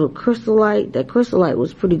and a little Crystal Light. That Crystal Light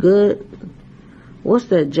was pretty good. What's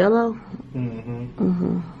that, Jello?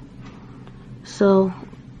 So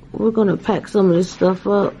we're gonna pack some of this stuff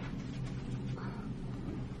up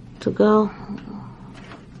to go.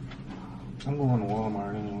 I'm going to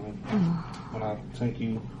Walmart anyway. When I take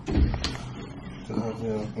you to the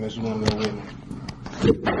hotel, unless you want to go with me.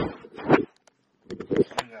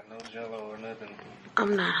 I got no Jello or nothing.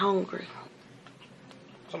 I'm not hungry.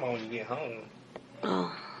 Somehow when you get home.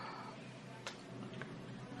 Oh,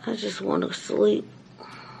 I just want to sleep.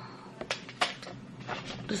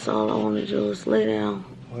 That's all I want to do is lay down.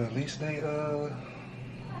 Well, at least they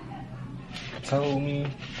told me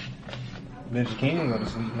that you can go to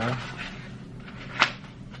sleep now.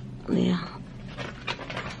 Yeah.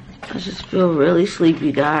 I just feel really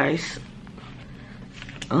sleepy, guys.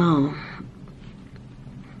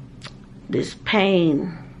 This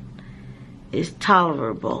pain is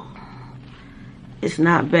tolerable. It's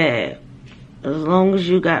not bad. As long as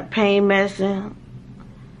you got pain medicine,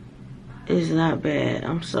 it's not bad.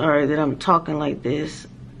 I'm sorry that I'm talking like this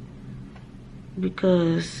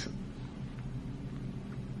because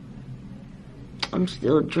I'm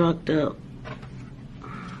still drugged up.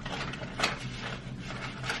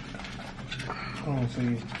 Oh,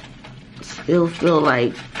 see. Still feel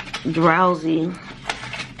like drowsy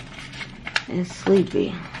and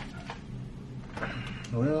sleepy.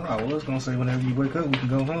 Well, I was going to say whenever you wake up, we can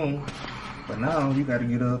go home. But now you got to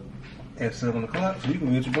get up at 7 o'clock so you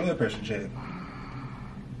can get your blood pressure checked.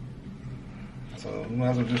 So you might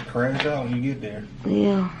as well just crash out when you get there.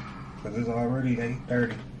 Yeah. Because it's already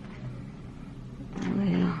 8:30.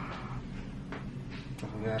 Yeah.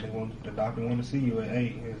 Yeah, the doctor want to see you at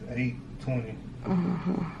 8. It's 8:20.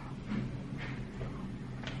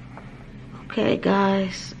 Okay,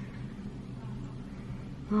 guys.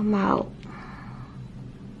 I'm out.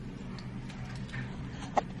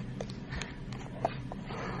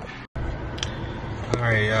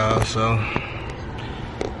 Alright, y'all, so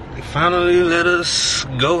they finally let us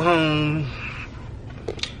go home.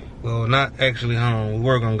 Well, not actually home. We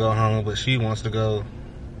were gonna go home, but she wants to go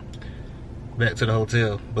back to the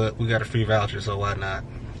hotel. But we got a free voucher, so why not?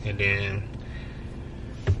 And then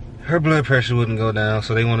her blood pressure wouldn't go down,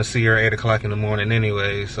 so they want to see her at 8 o'clock in the morning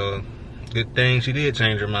anyway. So good thing she did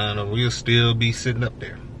change her mind, or we'll still be sitting up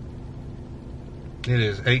there. It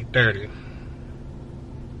is 8:30.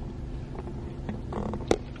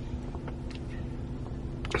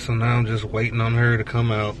 So now I'm just waiting on her to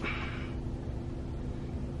come out.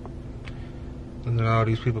 And then all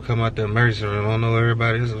these people come out the emergency room. I don't know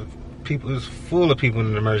everybody. It's full of people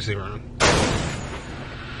in the emergency room.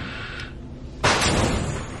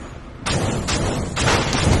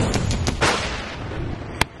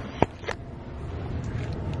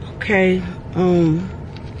 Okay,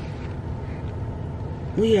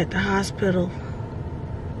 we at the hospital,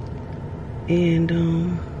 and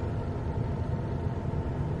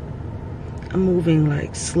I'm moving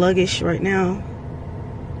like sluggish right now,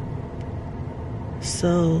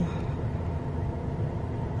 so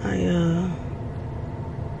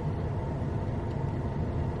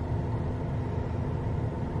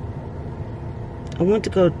I went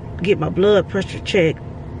to go get my blood pressure checked.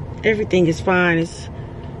 Everything is fine. It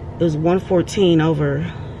was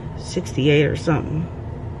 114/68 or something.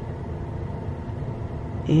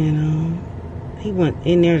 And he went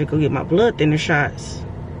in there to go get my blood thinner shots.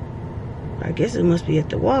 I guess it must be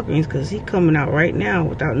at the Walgreens because he's coming out right now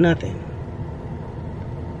without nothing.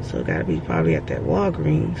 So it gotta be probably at that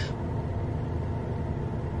Walgreens.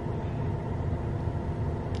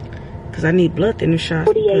 Because I need blood thinner shots.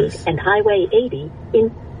 48 and Highway 80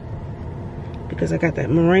 in. Because I got that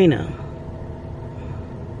Mirena.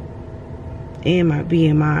 And my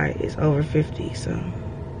BMI is over 50, so.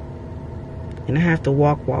 And I have to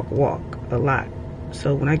walk a lot.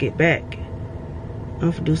 So when I get back,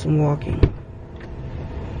 I'm gonna do some walking.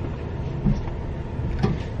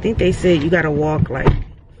 I think they said you gotta walk like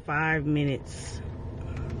 5 minutes.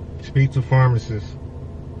 Speak to pharmacists.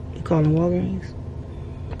 You call them Walgreens?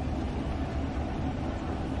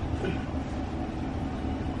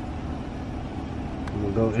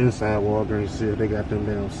 I'm gonna go inside Walgreens and see if they got them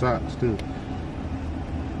damn socks too.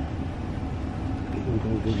 We're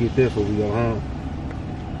gonna go get that before we go home.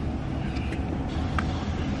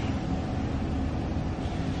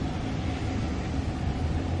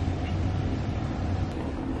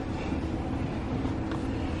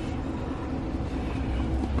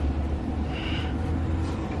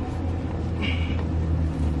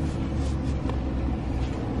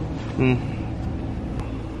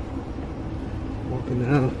 Walking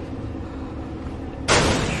down.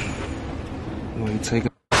 While you take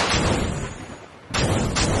it.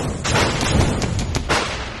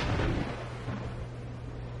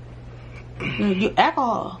 You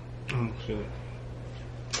alcohol. Oh shit.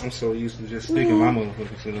 I'm so used to just sticking my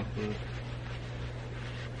motherfucking self.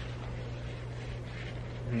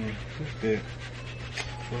 What's that?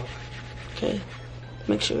 Fuck. Okay.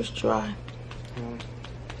 Make sure it's dry.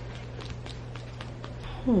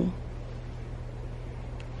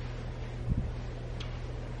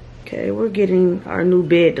 Okay, we're getting our new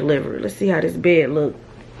bed delivered. Let's see how this bed look.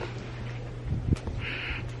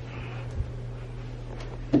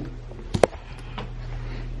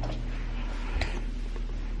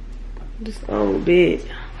 This old bed.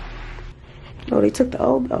 Oh, they took the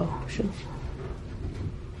old. Oh, sure.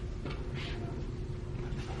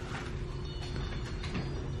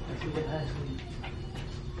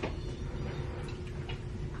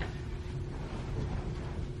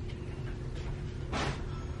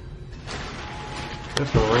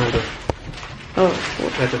 That's Miranda. Oh,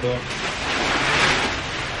 At the door.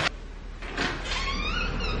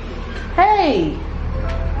 hey!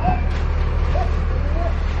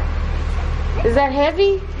 Is that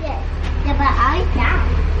heavy? Yes. Yeah, but I down.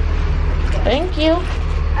 Thank you.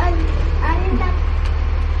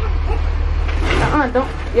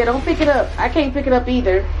 Don't pick it up. I can't pick it up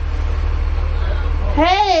either.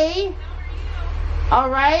 Hey! All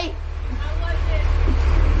right.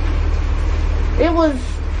 It was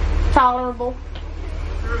tolerable.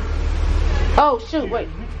 Oh, shoot, wait.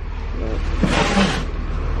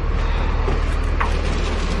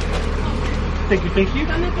 Thank you.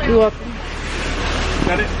 You're welcome.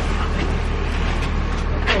 Got it?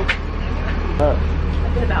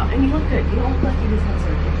 And you look good. You don't look like you just had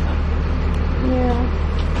surgery.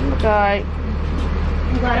 Yeah. You look alright.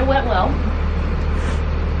 I'm glad it went well.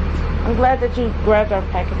 I'm glad that you grabbed our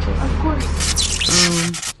packages. Of course.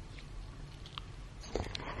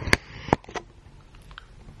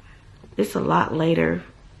 It's a lot later.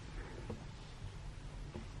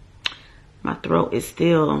 My throat is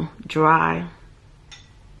still dry.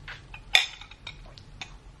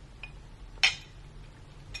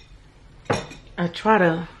 I try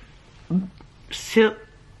to sip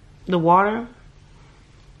the water.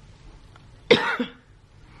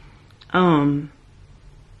 I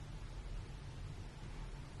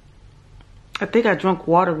think I drank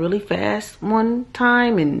water really fast one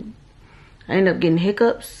time and I ended up getting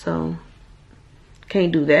hiccups, so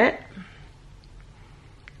can't do that.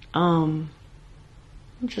 I'm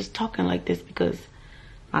just talking like this because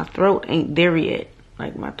my throat ain't there yet.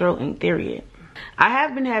 Like, my throat ain't there yet. I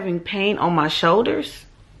have been having pain on my shoulders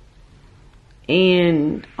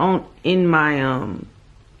and in my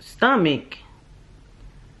stomach,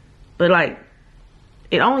 but like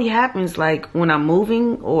it only happens like when I'm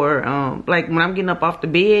moving or like when I'm getting up off the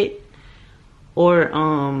bed or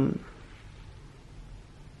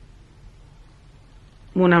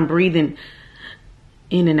when I'm breathing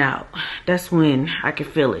in and out. That's when I can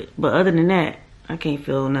feel it. But other than that, I can't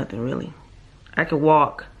feel nothing really. I can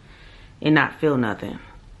walk and not feel nothing.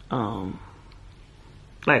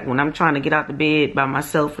 Like when I'm trying to get out the bed by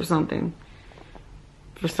myself or something,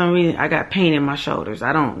 for some reason I got pain in my shoulders.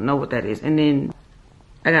 I don't know what that is. And then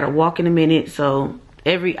I gotta walk in a minute. So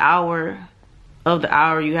every hour of the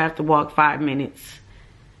hour, you have to walk 5 minutes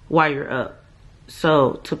while you're up.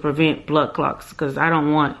 So to prevent blood clots, because I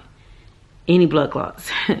don't want any blood clots.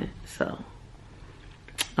 So,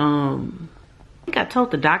 I think I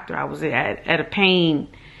told the doctor I was at a pain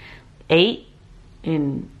 8,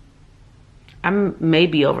 and I may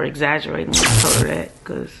be over exaggerating when I told her that,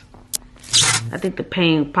 because I think the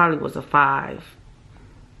pain probably was a 5.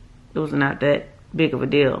 It was not that big of a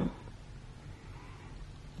deal.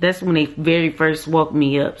 That's when they very first woke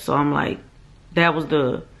me up. So I'm like, that was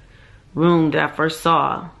the room that I first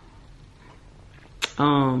saw.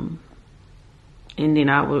 And then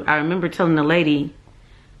I remember telling the lady,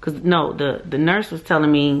 because no, the nurse was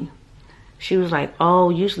telling me, she was like, oh,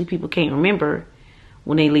 usually people can't remember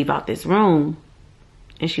when they leave out this room.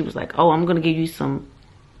 And she was like, oh, I'm going to give you some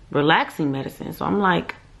relaxing medicine. So I'm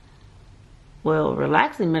like, well,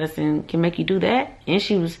 relaxing medicine can make you do that? And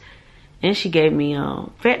she gave me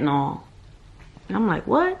fentanyl. And I'm like,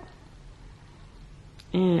 what?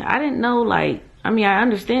 And I didn't know, like, I mean, I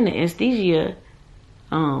understand the anesthesia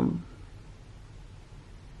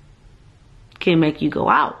can make you go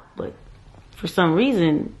out, but for some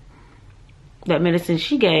reason, that medicine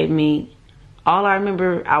she gave me, all I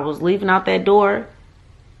remember, I was leaving out that door,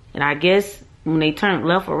 and I guess when they turned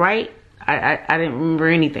left or right, I didn't remember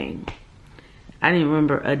anything. I didn't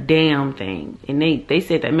remember a damn thing. And they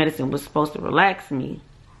said that medicine was supposed to relax me,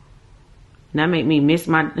 not make me miss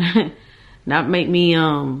my, not make me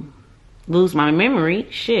lose my memory.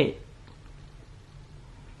 Shit.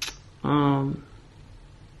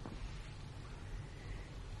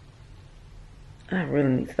 I really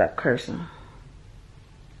need to stop cursing.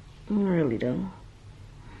 I really do.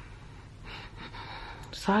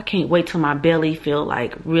 So I can't wait till my belly feel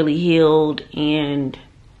like really healed, and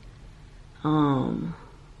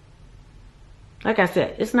like I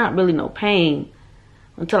said, it's not really no pain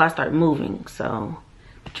until I start moving. So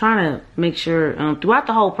I'm trying to make sure throughout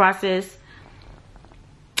the whole process,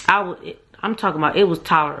 I'm talking about, it was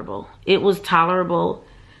tolerable. It was tolerable.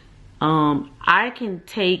 I can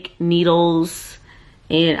take needles,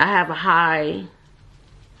 and I have a high,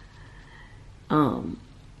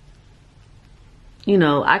 you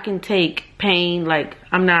know, I can take pain. Like,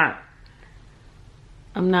 I'm not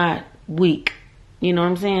weak. You know what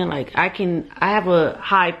I'm saying? Like, I have a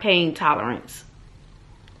high pain tolerance.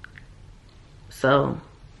 So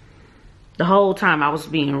the whole time I was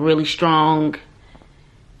being really strong,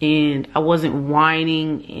 and I wasn't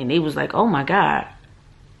whining, and it was like, oh my God,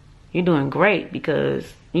 you're doing great.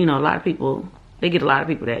 Because, you know, a lot of people, they get a lot of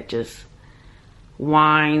people that just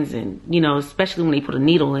whines, and, you know, especially when they put a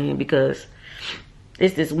needle in, because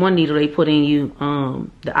it's this one needle they put in you,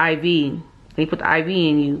 the IV. They put the IV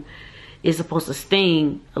in you. It's supposed to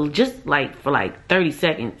sting just like for like 30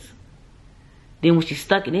 seconds. Then when she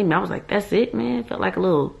stuck it in me, I was like, that's it, man. It felt like a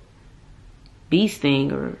little bee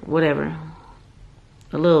sting or whatever.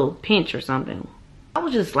 A little pinch or something. I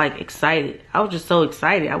was just like excited. I was just so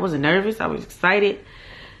excited. I wasn't nervous. I was excited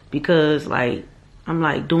because, like, I'm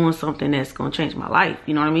like doing something that's gonna change my life.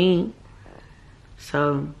 You know what I mean?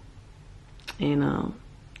 So, and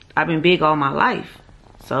I've been big all my life.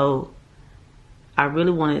 So I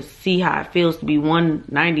really want to see how it feels to be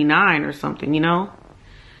 199 or something, you know?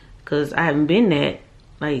 Because I haven't been that,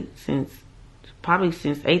 like, probably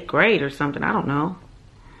since 8th grade or something. I don't know.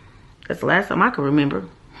 That's the last time I can remember.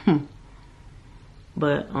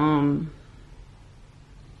 But,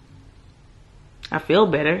 I feel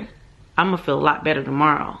better. I'm going to feel a lot better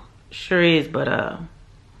tomorrow. Sure is, but,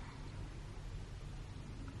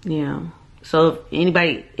 yeah. So if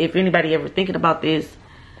anybody ever thinking about this,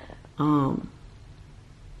 all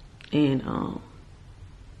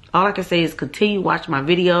I can say is continue watching my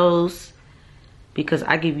videos, because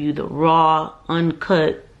I give you the raw,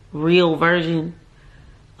 uncut, real version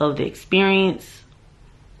of the experience.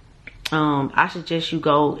 I suggest you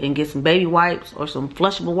go and get some baby wipes or some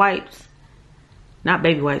flushable wipes. Not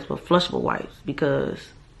baby wipes, but flushable wipes, because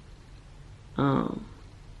when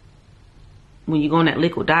you go on that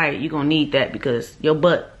liquid diet, you're gonna need that, because your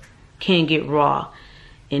butt can get raw,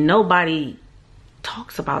 and nobody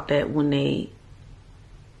talks about that when they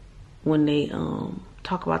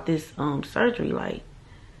talk about this surgery. Like,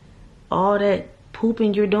 all that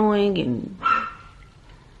pooping you're doing and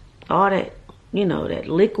all that, you know, that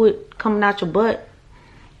liquid coming out your butt,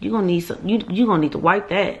 you're gonna need some, you're gonna need to wipe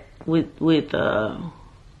that with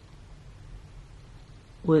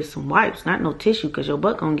some wipes, not no tissue, because your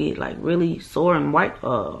butt gonna get like really sore and white,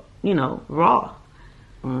 you know, raw.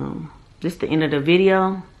 This is the end of the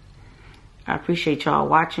video. I appreciate y'all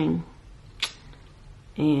watching.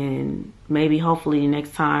 And maybe hopefully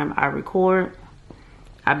next time I record,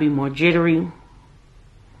 I'll be more jittery.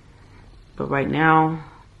 But right now,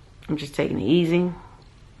 I'm just taking it easy.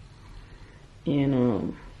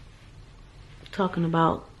 And talking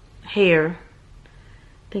about hair,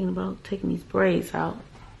 thinking about taking these braids out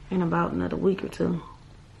in about another week or two.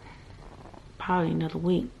 Probably another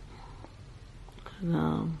week.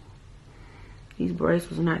 Cause these braids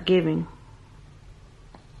was not giving.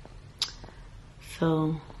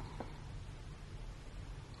 So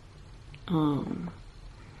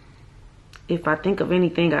if I think of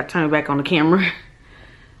anything, I turn back on the camera.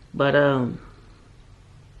 But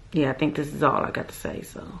yeah, I think this is all I got to say.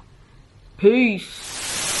 So peace.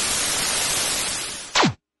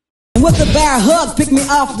 With a bear hug, picked me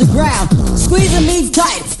off the ground, squeezing me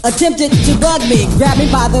tight, attempted to bug me, grabbed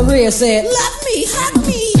me by the rear, said, "Love me, hug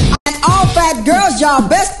me." And all fat girls, y'all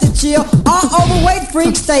best to chill. All overweight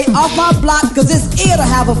freaks, stay off my block, cause it's ill to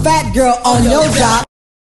have a fat girl on your job.